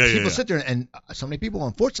 Yeah. So yeah, people yeah. sit there and so many people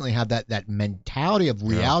unfortunately have that mentality of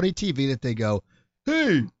reality TV that they go,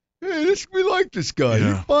 hey, we like this guy.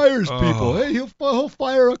 Yeah. He fires people. Oh. Hey, he'll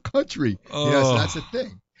fire a country. Yes, Oh. that's the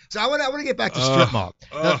thing. So I want to get back to strip mall.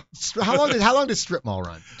 Now, how long did strip mall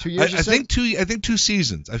run? 2 years? I think 2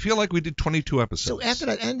 seasons. I feel like we did 22 episodes. So after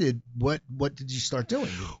that ended, what did you start doing?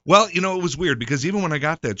 Well, it was weird because even when I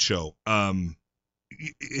got that show,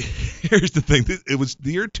 here's the thing. It was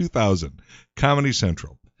the year 2000, Comedy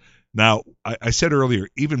Central. Now, I said earlier,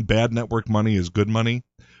 even bad network money is good money.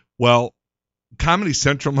 Well, Comedy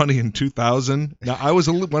Central money in 2000, now I was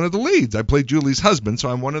one of the leads. I played Julie's husband, so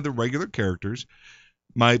I'm one of the regular characters.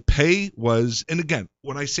 My pay was, and again,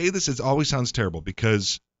 when I say this, it always sounds terrible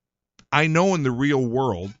because I know in the real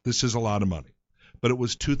world this is a lot of money, but it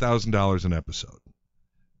was $2,000 an episode.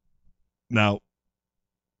 Now,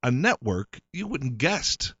 a network, you wouldn't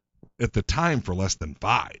guessed at the time for less than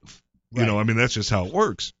 5. Right. I mean, that's just how it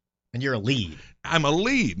works. And you're a lead. I'm a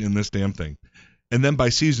lead in this damn thing. And then by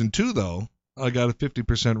season 2, though, I got a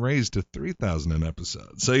 50% raise to $3,000 an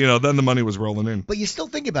episode. So, then the money was rolling in. But you still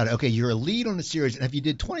think about it. Okay, you're a lead on a series, and if you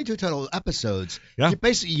did 22 total episodes, Yeah.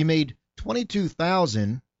 you made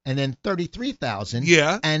 22,000 and then 33,000.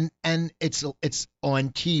 Yeah. And it's on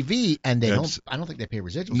TV, and I don't think they pay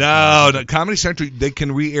residuals. No, Comedy Central, they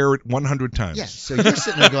can re-air it 100 times. Yeah, so you're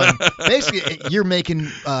sitting there going, basically, you're making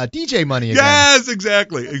DJ money again. Yes,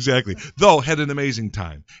 exactly. Though, had an amazing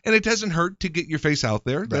time. And it doesn't hurt to get your face out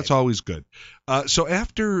there. That's always good. So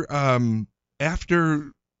after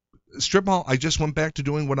Strip Mall, I just went back to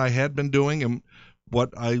doing what I had been doing and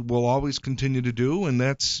what I will always continue to do, and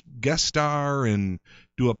that's guest star and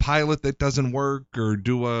do a pilot that doesn't work or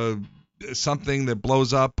do something that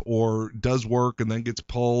blows up or does work and then gets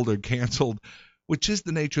pulled or canceled, which is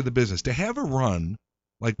the nature of the business. To have a run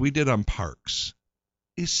like we did on Parks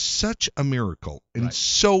is such a miracle in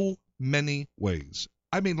so many ways.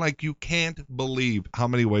 I mean, like, you can't believe how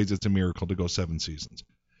many ways it's a miracle to go 7 seasons.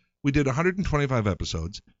 We did 125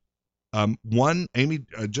 episodes. Amy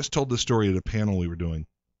just told the story at a panel we were doing.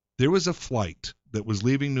 There was a flight that was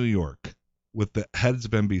leaving New York with the heads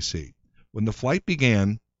of NBC. When the flight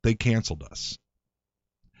began, they canceled us.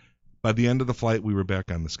 By the end of the flight, we were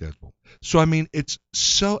back on the schedule. So, I mean,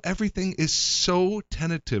 everything is so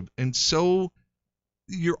tentative and so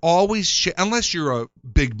you're always unless you're a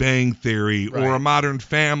Big Bang Theory or Right. a Modern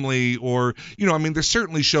Family or I mean, there's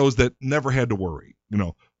certainly shows that never had to worry.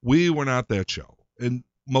 We were not that show, and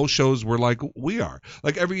most shows were like we are.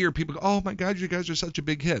 Like every year, people go, "Oh my God, you guys are such a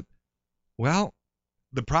big hit." Well,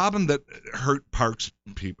 the problem that hurt Parks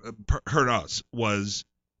people, hurt us, was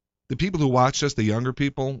the people who watched us, the younger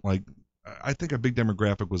people. Like I think a big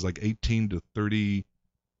demographic was like 18 to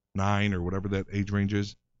 39 or whatever that age range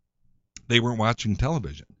is. They weren't watching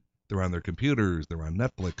television. They're on their computers. They're on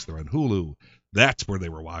Netflix. They're on Hulu. That's where they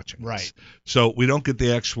were watching us. Right. So we don't get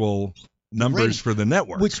the actual numbers Rating. for the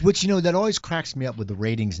network. Which that always cracks me up with the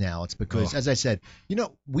ratings now. It's because, as I said,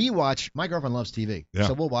 we watch. My girlfriend loves TV, Yeah.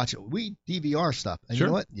 so we'll watch it. We DVR stuff, and Sure. you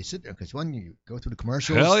know what? You sit there because when you go through the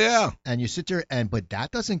commercials, Hell yeah. and you sit there, but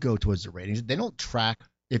that doesn't go towards the ratings. They don't track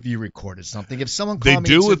if you recorded something. If someone They called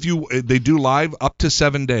me and do said, they do live up to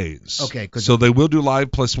 7 days. Okay, 'cause- so they will do live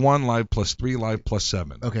 +1, live +3, live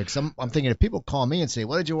 +7. Okay, because I'm thinking if people call me and say,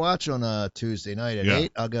 "What did you watch on a Tuesday night at Yeah.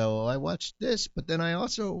 8?" I'll go, "Well, I watched this, but then I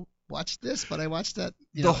also watched this, but I watched that."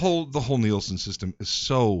 The whole Nielsen system is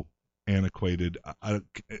so antiquated,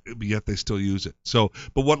 yet they still use it. So,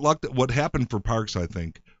 but what happened for Parks, I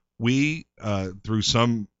think, we through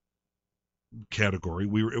some category,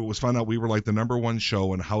 it was found out we were like the number one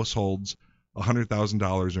show in households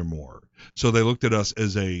 $100,000 or more. So they looked at us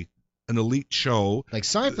as an elite show. like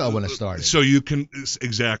Seinfeld when it started. So you can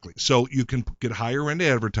exactly. So you can get higher end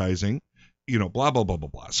advertising, blah blah blah blah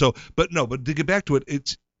blah. So, but to get back to it,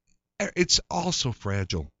 it's also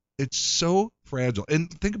fragile. It's so fragile.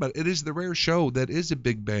 And think about it. It is the rare show that is a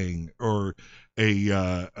Big Bang or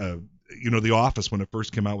The Office when it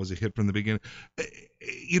first came out was a hit from the beginning.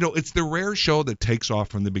 It's the rare show that takes off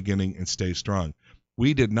from the beginning and stays strong.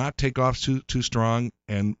 We did not take off too strong,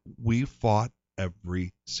 and we fought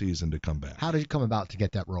every season to come back. How did you come about to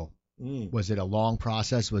get that role? Was it a long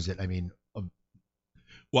process? Was it?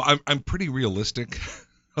 Well, I'm pretty realistic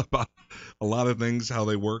about a lot of things, how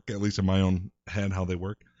they work, at least in my own head, how they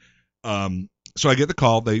work. So I get the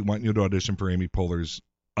call. They want you to audition for Amy Poehler's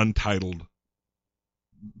untitled,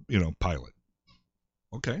 pilot.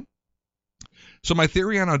 Okay. So my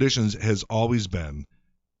theory on auditions has always been,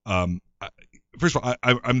 first of all,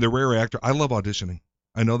 I'm the rare actor. I love auditioning.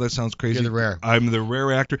 I know that sounds crazy. You're the rare. I'm the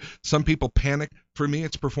rare actor. Some people panic. For me,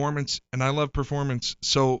 it's performance, and I love performance.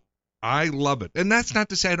 So I love it. And that's not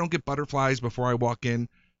to say I don't get butterflies before I walk in,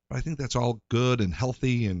 but I think that's all good and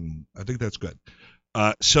healthy, and I think that's good.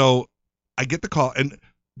 So I get the call, and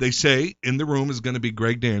they say in the room is going to be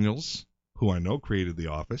Greg Daniels, who I know created The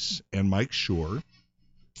Office, and Mike Schur,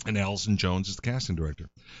 and Allison Jones is the casting director,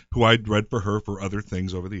 who I'd read for her for other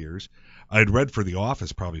things over the years. I'd read for The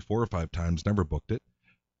Office probably 4 or 5 times, never booked it.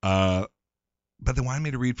 But they wanted me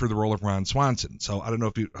to read for the role of Ron Swanson. So I don't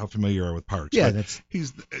know how familiar you are with Parks. Yeah, but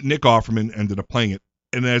Nick Offerman ended up playing it,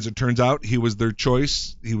 and as it turns out, he was their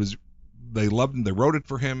choice. They loved him. They wrote it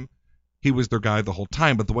for him. He was their guy the whole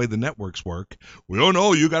time. But the way the networks work, we don't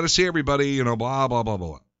know. You got to see everybody. Blah blah blah blah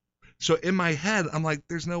blah. So in my head, I'm like,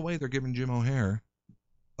 there's no way they're giving Jim O'Heir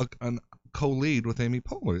a co-lead with Amy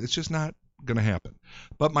Poehler. It's just not going to happen.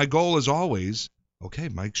 But my goal is always, okay,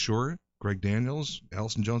 Mike Schur, Greg Daniels,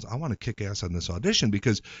 Allison Jones, I want to kick ass on this audition,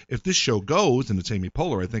 because if this show goes and it's Amy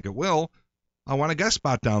Poehler, I think it will, I want a guest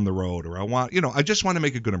spot down the road, or I just want to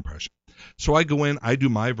make a good impression. So I go in, I do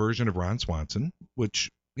my version of Ron Swanson, which,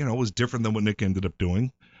 was different than what Nick ended up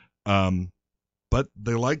doing. But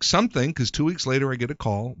they like something, because 2 weeks later I get a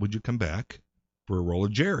call, would you come back for a role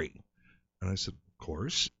of Jerry? And I said, of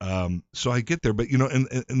course. So I get there, but, and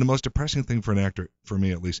the most depressing thing for an actor, for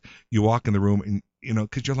me at least, you walk in the room and,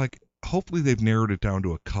 because you're like, hopefully they've narrowed it down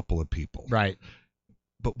to a couple of people. Right.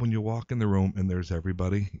 But when you walk in the room and there's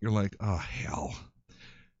everybody, you're like, oh, hell.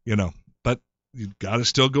 But you got to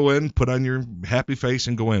still go in, put on your happy face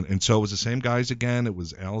and go in. And so it was the same guys again. It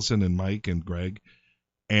was Allison and Mike and Greg.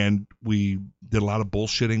 And we did a lot of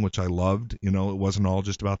bullshitting, which I loved. It wasn't all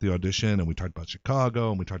just about the audition. And we talked about Chicago,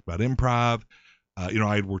 and we talked about improv.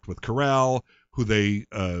 I had worked with Carell, who they,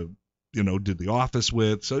 did The Office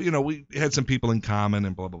with. So, we had some people in common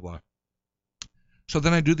and blah, blah, blah. So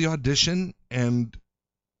then I do the audition, and,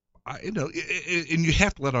 and you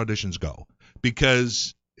have to let auditions go.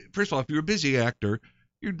 Because, first of all, if you're a busy actor,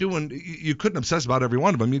 you couldn't obsess about every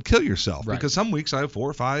one of them. You'd kill yourself. Right. Because some weeks I have 4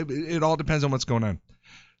 or 5. It all depends on what's going on.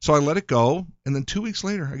 So I let it go, and then 2 weeks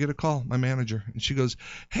later, I get a call, my manager, and she goes,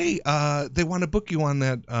 hey, they want to book you on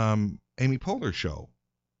that Amy Poehler show.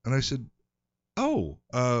 And I said, oh,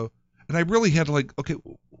 and I really had to okay,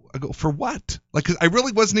 I go, for what? Cause I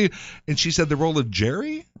really wasn't even, and she said, the role of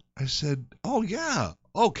Jerry? I said, oh, yeah.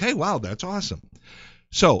 Okay, wow, that's awesome.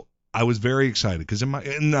 So I was very excited because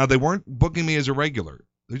now they weren't booking me as a regular.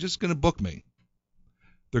 They're just going to book me.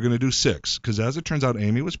 They're going to do 6 because as it turns out,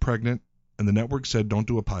 Amy was pregnant and the network said don't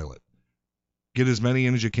do a pilot. Get as many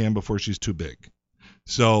in as you can before she's too big.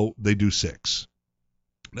 So they do 6.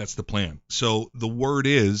 That's the plan. So the word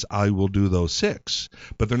is I will do those 6,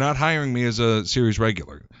 but they're not hiring me as a series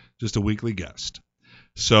regular, just a weekly guest.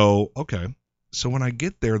 So, okay. So when I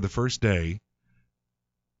get there the first day,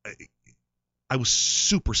 I was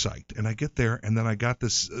super psyched, and I get there, and then I got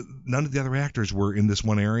this. None of the other actors were in this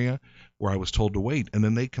one area where I was told to wait, and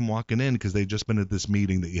then they come walking in because they'd just been at this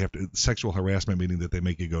meeting that you have to, sexual harassment meeting that they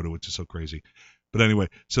make you go to, which is so crazy. But anyway,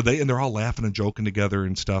 so they're all laughing and joking together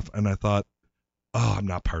and stuff, and I thought, oh, I'm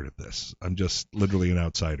not part of this. I'm just literally an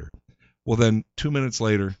outsider. Well, then 2 minutes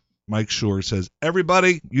later, Mike Schur says,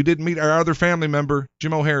 everybody, you didn't meet our other family member,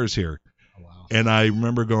 Jim O'Hare is here. Oh, wow. And I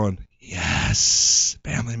remember going, yes,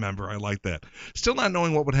 family member. I like that. Still not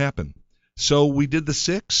knowing what would happen. So we did the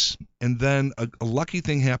 6, and then a lucky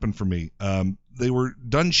thing happened for me. They were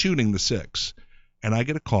done shooting the 6, and I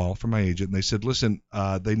get a call from my agent, and they said, listen,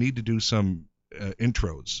 they need to do some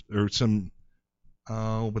intros or some,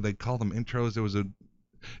 what they call them, intros. It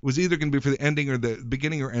was either going to be for the ending or the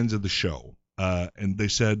beginning or ends of the show. And they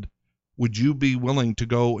said, would you be willing to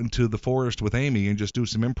go into the forest with Amy and just do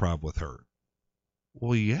some improv with her?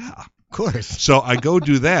 Well, yeah. Of course. So I go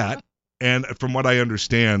do that, and from what I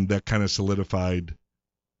understand, that kind of solidified,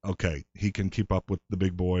 okay, he can keep up with the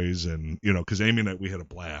big boys, and, because Amy and I, we had a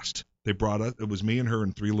blast. They brought us, it was me and her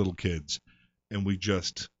and 3 little kids, and we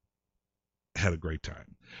just had a great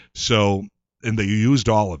time. So, and they used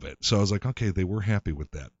all of it. So I was like, okay, they were happy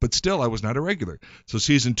with that. But still, I was not a regular. So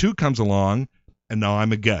season 2 comes along, and now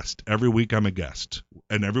I'm a guest. Every week I'm a guest.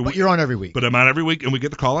 And every week. But you're on every week. But I'm on every week, and we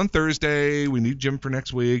get the call on Thursday. We need Jim for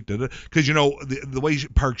next week. Because, the way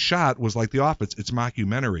Park shot was like The Office. It's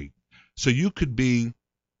mockumentary. So you could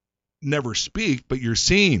never speak, but you're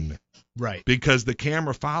seen. Right. Because the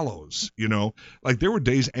camera follows, Like there were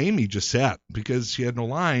days Amy just sat because she had no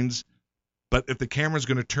lines. But if the camera's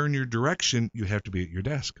going to turn your direction, you have to be at your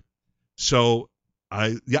desk. So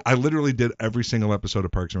I literally did every single episode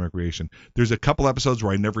of Parks and Recreation. There's a couple episodes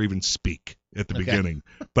where I never even speak at the beginning,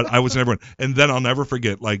 but I was never. And then I'll never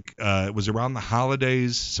forget, it was around the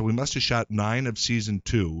holidays, so we must have shot 9 of season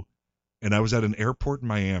 2, and I was at an airport in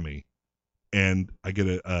Miami, and I get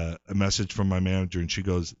a message from my manager, and she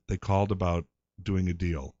goes, they called about doing a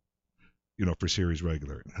deal, for series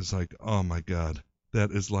regular. And I was like, oh my God,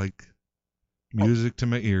 that is like music to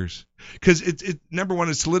my ears, because it number one,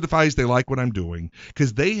 it solidifies they like what I'm doing,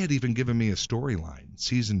 because they had even given me a storyline.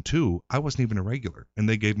 Season 2, I wasn't even a regular, and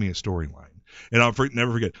they gave me a storyline. And I'll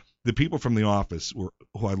never forget the people from The Office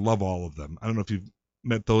who I love all of them. I don't know if you've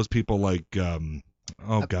met those people, like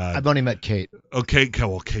oh God, I've only met Kate. Okay,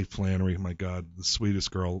 well, Kate Flannery, my God, the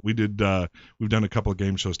sweetest girl. We've done a couple of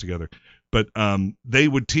game shows together, but they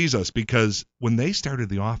would tease us because when they started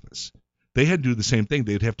The Office, they had to do the same thing.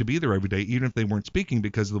 They'd have to be there every day, even if they weren't speaking,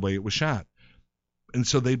 because of the way it was shot. And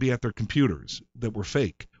so they'd be at their computers that were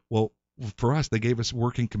fake. Well, for us, they gave us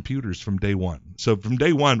working computers from day one. So from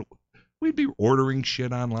day one, we'd be ordering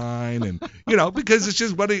shit online, and because it's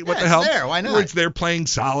just what the hell? There, why not? It's there playing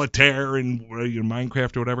solitaire and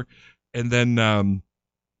Minecraft or whatever. And then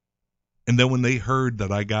when they heard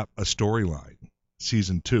that I got a storyline,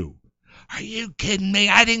 season 2. Are you kidding me?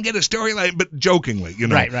 I didn't get a storyline, but jokingly,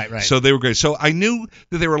 Right. So they were great. So I knew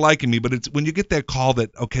that they were liking me, but it's when you get that call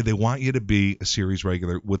that, okay, they want you to be a series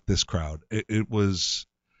regular with this crowd. It was,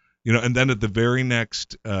 and then at the very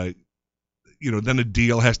next, then a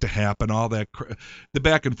deal has to happen. All that, the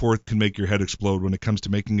back and forth can make your head explode when it comes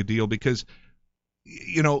to making a deal, because,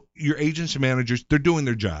 your agents and managers, they're doing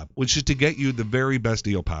their job, which is to get you the very best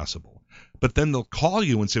deal possible. But then they'll call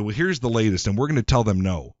you and say, well, here's the latest, and we're going to tell them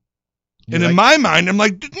no. And in my mind, I'm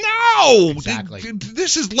like, no, exactly.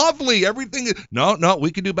 This is lovely. Everything. No,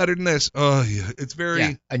 we can do better than this. Oh, yeah, it's very.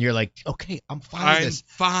 Yeah. And you're like, okay, I'm fine with this.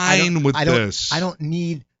 Fine with this. I don't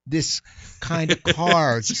need this kind of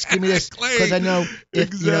car. Just give me this, because I know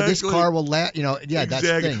if this car will last. That's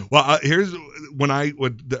the thing. Well, here's when I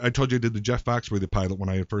told you I did the Jeff Foxworthy pilot when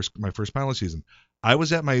I had my first pilot season. I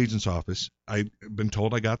was at my agent's office. I'd been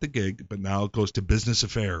told I got the gig, but now it goes to business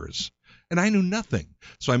affairs. And I knew nothing.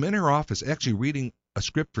 So I'm in her office actually reading a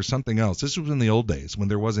script for something else. This was in the old days when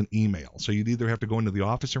there wasn't email. So you'd either have to go into the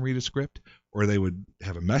office and read a script, or they would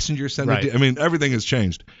have a messenger send it to you. I mean, everything has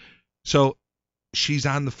changed. So she's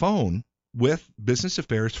on the phone with business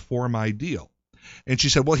affairs for my deal. And she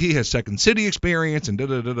said, well, he has Second City experience and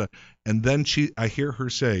da-da-da-da. And then I hear her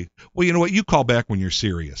say, well, you know what? You call back when you're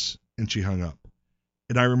serious. And she hung up.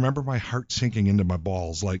 And I remember my heart sinking into my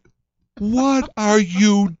balls, like, what are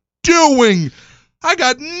you doing? I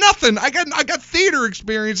got nothing. I got theater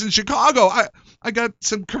experience in Chicago. I got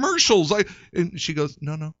some commercials. And she goes,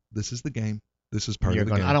 no, this is the game. This is part of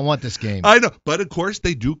the game. I don't want this game. I know, but of course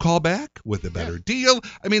they do call back with a better deal.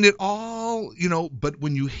 I mean, it all, but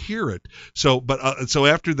when you hear it, so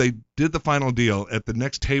after they did the final deal at the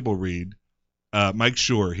next table read, Mike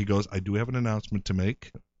Schur, he goes, I do have an announcement to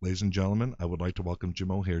make. Ladies and gentlemen, I would like to welcome Jim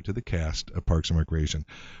O'Heir to the cast of Parks and Recreation.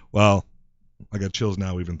 Well, I got chills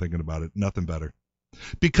now even thinking about it. Nothing better.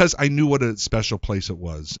 Because I knew what a special place it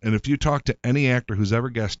was. And if you talk to any actor who's ever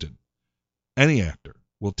guested, any actor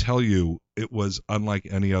will tell you it was unlike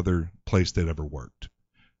any other place they'd ever worked.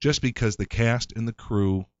 Just because the cast and the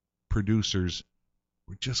crew, producers,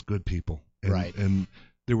 were just good people. And, right. And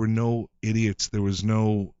there were no idiots. There was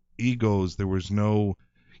no egos. There was no...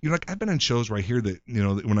 like I've been in shows where I hear that,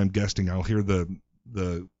 when I'm guesting, I'll hear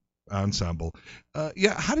the ensemble.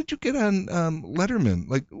 How did you get on Letterman?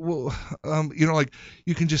 Like, well, like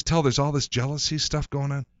you can just tell there's all this jealousy stuff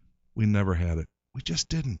going on. We never had it. We just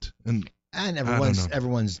didn't. And everyone's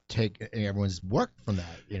worked from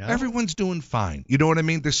that. Everyone's doing fine. You know what I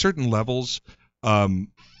mean? There's certain levels.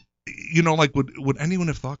 Like would anyone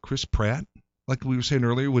have thought Chris Pratt, like we were saying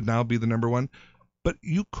earlier, would now be the number one? But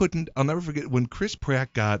you couldn't. I'll never forget when Chris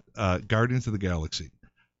Pratt got Guardians of the Galaxy.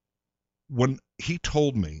 When he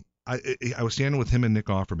told me, I was standing with him and Nick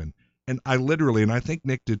Offerman, and I literally, and I think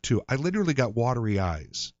Nick did too, I literally got watery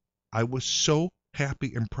eyes. I was so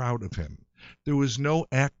happy and proud of him. There was no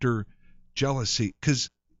actor jealousy because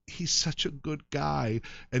he's such a good guy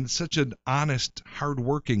and such an honest,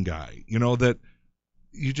 hardworking guy, that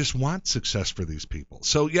you just want success for these people.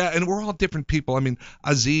 So yeah, and we're all different people. I mean,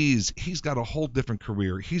 Aziz, he's got a whole different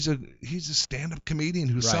career. He's a stand-up comedian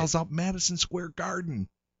who sells out Madison Square Garden.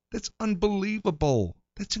 That's unbelievable.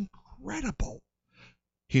 That's incredible.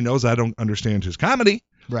 He knows I don't understand his comedy.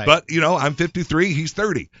 Right. But, I'm 53, he's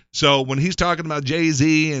 30. So when he's talking about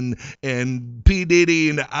Jay-Z and P. Diddy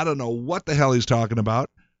and I don't know what the hell he's talking about,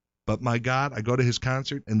 but my God, I go to his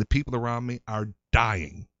concert and the people around me are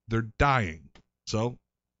dying. They're dying. So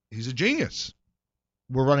he's a genius.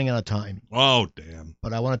 We're running out of time. Oh, damn.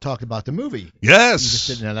 But I want to talk about the movie. Yes.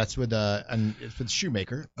 That's with and it's with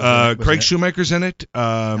Shoemaker. Craig Shoemaker's in it.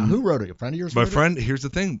 Now, who wrote it? A friend of yours? My friend, here's the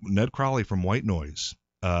thing. Ned Crowley from White Noise.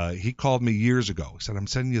 He called me years ago. He said, I'm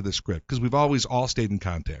sending you the script because we've always all stayed in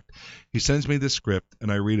contact. He sends me this script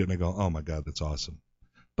and I read it and I go, oh my God, that's awesome.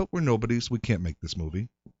 But we're nobodies. We can't make this movie.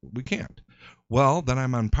 We can't. Well, then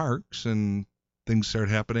I'm on Parks and things start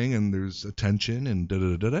happening and there's attention and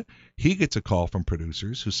da-da-da-da. He gets a call from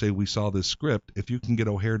producers who say, we saw this script. If you can get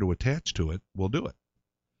O'Heir to attach to it, we'll do it.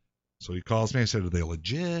 So he calls me. I said, are they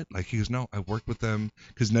legit? Like, he goes, no, I've worked with them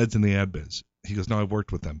because Ned's in the ad biz. He goes, no, I've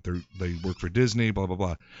worked with them. They work for Disney, blah, blah,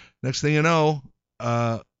 blah. Next thing you know,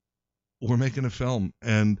 we're making a film.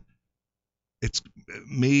 And it's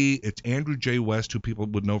me, it's Andrew J. West, who people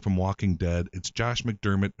would know from Walking Dead. It's Josh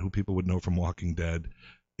McDermott, who people would know from Walking Dead.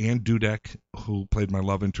 Ann Dudek, who played my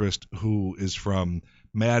love interest, who is from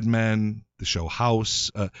Mad Men, the show House.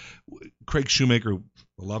 Craig Shoemaker,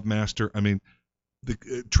 the Love Master. I mean,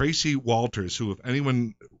 Tracy Walters, who if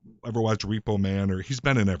anyone ever watched Repo Man, or he's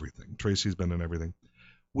been in everything. Tracy's been in everything.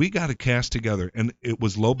 We got a cast together, and it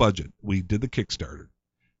was low budget. We did the Kickstarter,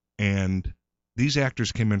 and these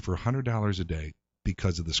actors came in for $100 a day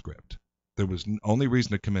because of the script. There was only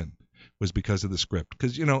reason to come in was because of the script.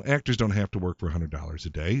 Because, actors don't have to work for $100 a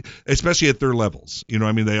day, especially at their levels.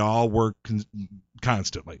 They all work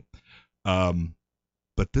constantly.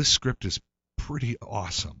 But this script is pretty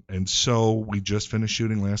awesome. And so we just finished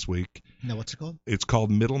shooting last week. Now, what's it called? It's called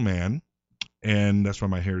Middleman. And that's why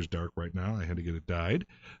my hair is dark right now. I had to get it dyed.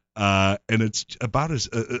 And it's about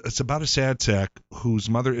a sad sack whose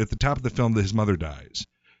mother, at the top of the film, his mother dies.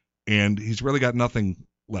 And he's really got nothing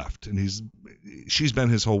left, and she's been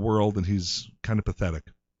his whole world, and he's kind of pathetic.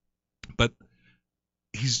 But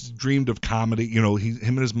he's dreamed of comedy. Him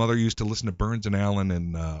and his mother used to listen to Burns and Allen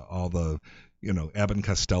and all the, Abbott and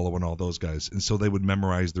Costello and all those guys, and so they would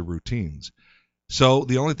memorize their routines. So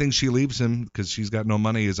the only thing she leaves him, because she's got no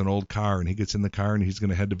money, is an old car, and he gets in the car and he's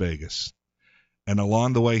going to head to Vegas. And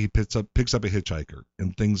along the way, he picks up a hitchhiker,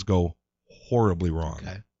 and things go horribly wrong.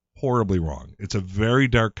 Okay. Horribly wrong. It's a very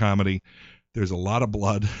dark comedy. There's a lot of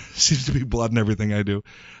blood. Seems to be blood in everything I do.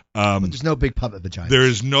 But there's no big puppet vagina. There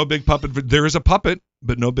is no big puppet. There is a puppet,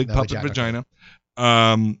 but no big puppet vagina.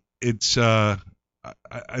 Okay. It's I've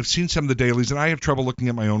seen some of the dailies, and I have trouble looking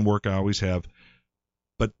at my own work. I always have.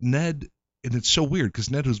 But Ned, and it's so weird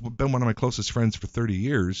because Ned, who's been one of my closest friends for 30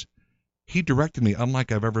 years, he directed me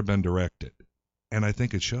unlike I've ever been directed. and I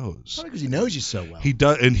think it shows. Probably because he knows you so well. He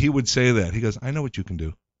does, and he would say that. He goes, I know what you can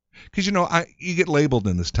do. Because, you get labeled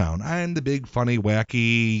in this town. I'm the big, funny,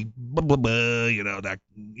 wacky, blah, blah, blah, that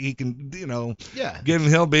he can, he'll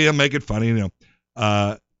make it funny,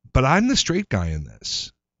 but I'm the straight guy in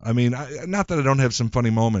this. I mean, not that I don't have some funny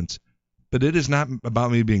moments, but it is not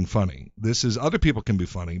about me being funny. This is, other people can be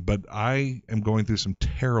funny, but I am going through some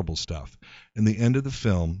terrible stuff. And the end of the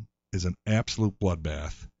film is an absolute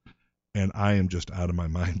bloodbath, and I am just out of my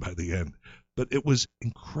mind by the end. But it was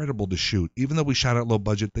incredible to shoot. Even though we shot at low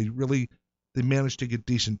budget, they managed to get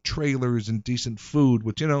decent trailers and decent food,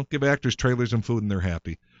 which, give actors trailers and food and they're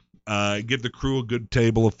happy. Give the crew a good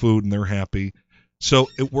table of food and they're happy. So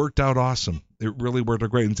it worked out awesome. It really worked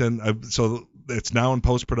out great. And then, so it's now in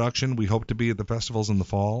post-production. We hope to be at the festivals in the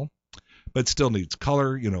fall, but still needs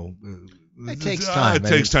color, It takes time. It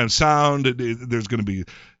takes time. Sound, there's going to be,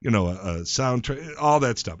 a sound, all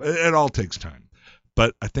that stuff. It all takes time.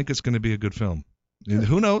 But I think it's going to be a good film. And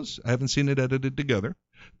who knows? I haven't seen it edited together.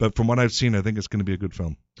 But from what I've seen, I think it's going to be a good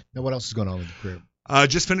film. Now, what else is going on with the crew?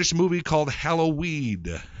 Just finished a movie called Halloween.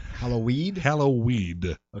 Halloween?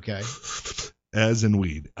 Halloween. Okay. As in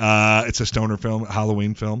weed. It's a stoner film,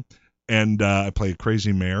 Halloween film. And I play a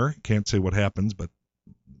crazy mayor. Can't say what happens, but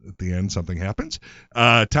at the end something happens.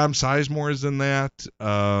 Tom Sizemore is in that.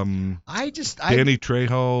 Danny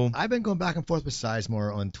Trejo. I've been going back and forth with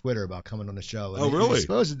Sizemore on Twitter about coming on the show. And really? He was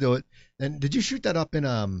supposed to do it. And did you shoot that up in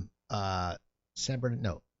San Bernardino?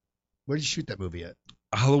 No. Where did you shoot that movie at?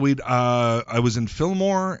 Halloween. I was in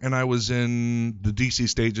Fillmore and I was in the DC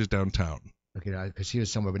stages downtown. Okay, because he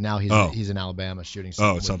was somewhere, but now he's in Alabama shooting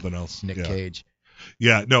something else. Nick Cage.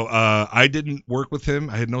 Yeah, no, I didn't work with him.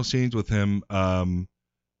 I had no scenes with him.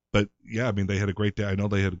 But yeah, I mean, they had a great day. I know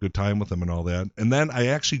they had a good time with him and all that. And then I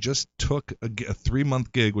actually just took a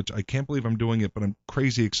 3-month gig, which I can't believe I'm doing it, but I'm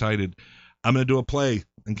crazy excited. I'm going to do a play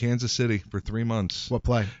in Kansas City for 3 months. What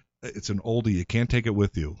play? It's an oldie. You can't take it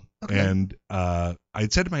with you. Okay. And I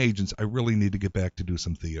said to my agents, I really need to get back to do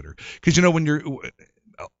some theater. Because, when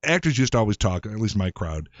actors used to always talk, at least my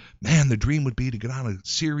crowd, man, the dream would be to get on a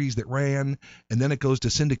series that ran, and then it goes to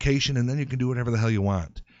syndication, and then you can do whatever the hell you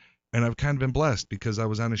want. And I've kind of been blessed because I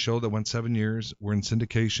was on a show that went 7 years. We're in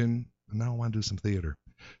syndication, and now I want to do some theater.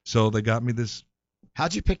 So they got me this.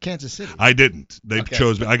 How'd you pick Kansas City? I didn't. They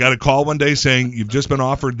chose me. I got a call one day saying, you've just been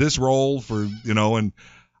offered this role for, and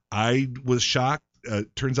I was shocked.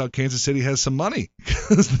 Turns out Kansas City has some money.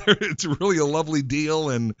 It's really a lovely deal,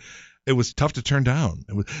 and it was tough to turn down.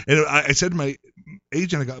 I said to my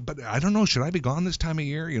agent, but I don't know, should I be gone this time of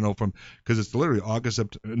year? Because it's literally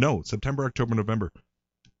September, October, November.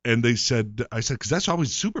 And I said, because that's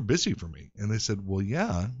always super busy for me. And they said, well,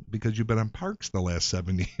 yeah, because you've been on Parks the last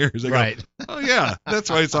 7 years. I go, oh, yeah, that's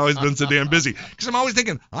why it's always been so damn busy. Because I'm always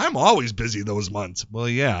thinking, I'm always busy those months. Well,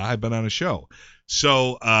 yeah, I've been on a show.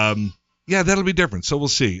 So, yeah, that'll be different. So we'll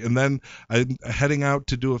see. And then I'm heading out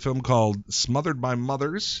to do a film called Smothered by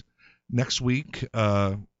Mothers next week,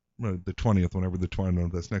 the 20th, whenever the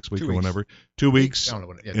 20th, that's next week or whenever. 2 weeks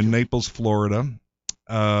in Naples, Florida.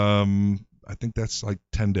 I think that's like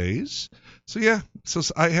 10 days. So yeah, so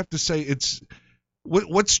I have to say it's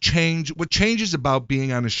what's changed. What changes about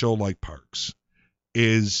being on a show like Parks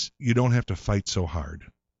is you don't have to fight so hard.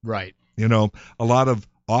 Right. A lot of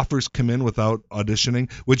offers come in without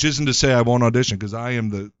auditioning, which isn't to say I won't audition, because I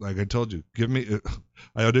am like I told you,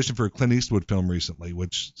 I auditioned for a Clint Eastwood film recently,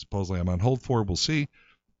 which supposedly I'm on hold for. We'll see.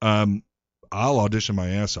 I'll audition my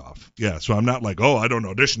ass off. Yeah, so I'm not like, I don't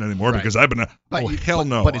audition anymore because I've been hell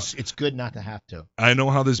no. But it's good not to have to. I know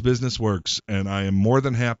how this business works, and I am more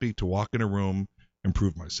than happy to walk in a room and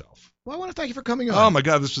prove myself. Well, I want to thank you for coming on. Oh my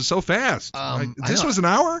God, this was so fast. This was an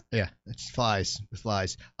hour? Yeah, it flies. It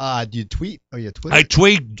flies. Do you tweet? Oh, you Twitter? I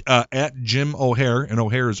tweet at Jim O'Heir, and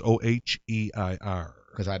O'Heir is Oheir.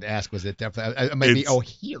 Because I'd ask, was it definitely? It might be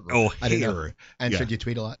O'Heir. O'Heir. And should you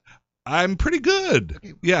tweet a lot? I'm pretty good.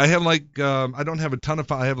 Okay. Yeah, I have I don't have a ton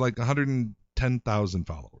of I have 110,000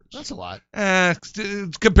 followers. That's a lot.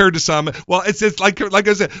 Compared to some. Well, it's like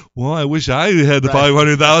I said, well, I wish I had the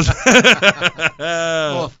 500,000.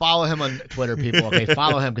 Well, follow him on Twitter, people. Okay,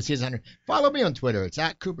 follow him because he's 100. Follow me on Twitter. It's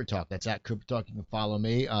at Cooper Talk. That's at Cooper Talk. You can follow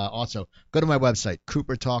me. Also, go to my website,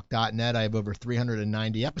 coopertalk.net. I have over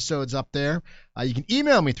 390 episodes up there. You can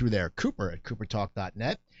email me through there,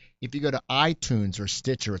 cooper@coopertalk.net. If you go to iTunes or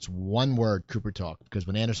Stitcher, it's one word, Cooper Talk. Because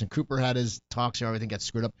when Anderson Cooper had his talk show, everything got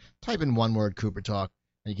screwed up. Type in one word, Cooper Talk,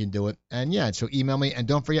 and you can do it. And yeah, so email me. And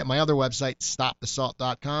don't forget my other website,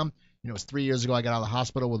 stopthesalt.com. It was 3 years ago I got out of the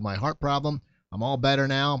hospital with my heart problem. I'm all better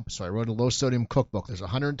now, so I wrote a low-sodium cookbook. There's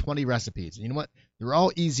 120 recipes. And you know what? They're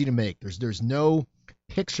all easy to make. There's no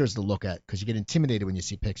pictures to look at because you get intimidated when you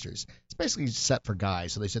see pictures. It's basically set for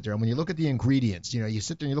guys. So they sit there, and when you look at the ingredients, you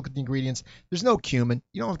sit there and you look at the ingredients, there's no cumin.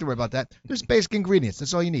 You don't have to worry about that. There's basic ingredients.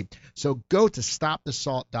 That's all you need. So go to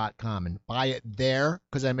stopthesalt.com and buy it there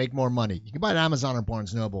because I make more money. You can buy it at Amazon or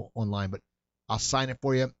Barnes Noble online, but I'll sign it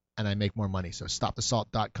for you and I make more money. So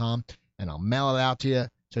stopthesalt.com and I'll mail it out to you.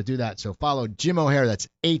 So do that. So follow Jim O'Heir. That's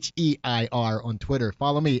H-E-I-R on Twitter.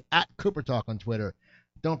 Follow me at Cooper Talk on Twitter.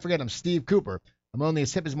 Don't forget, I'm Steve Cooper. I'm only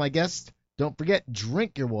as hip as my guest. Don't forget,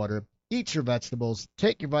 drink your water, eat your vegetables,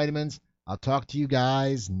 take your vitamins. I'll talk to you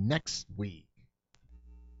guys next week.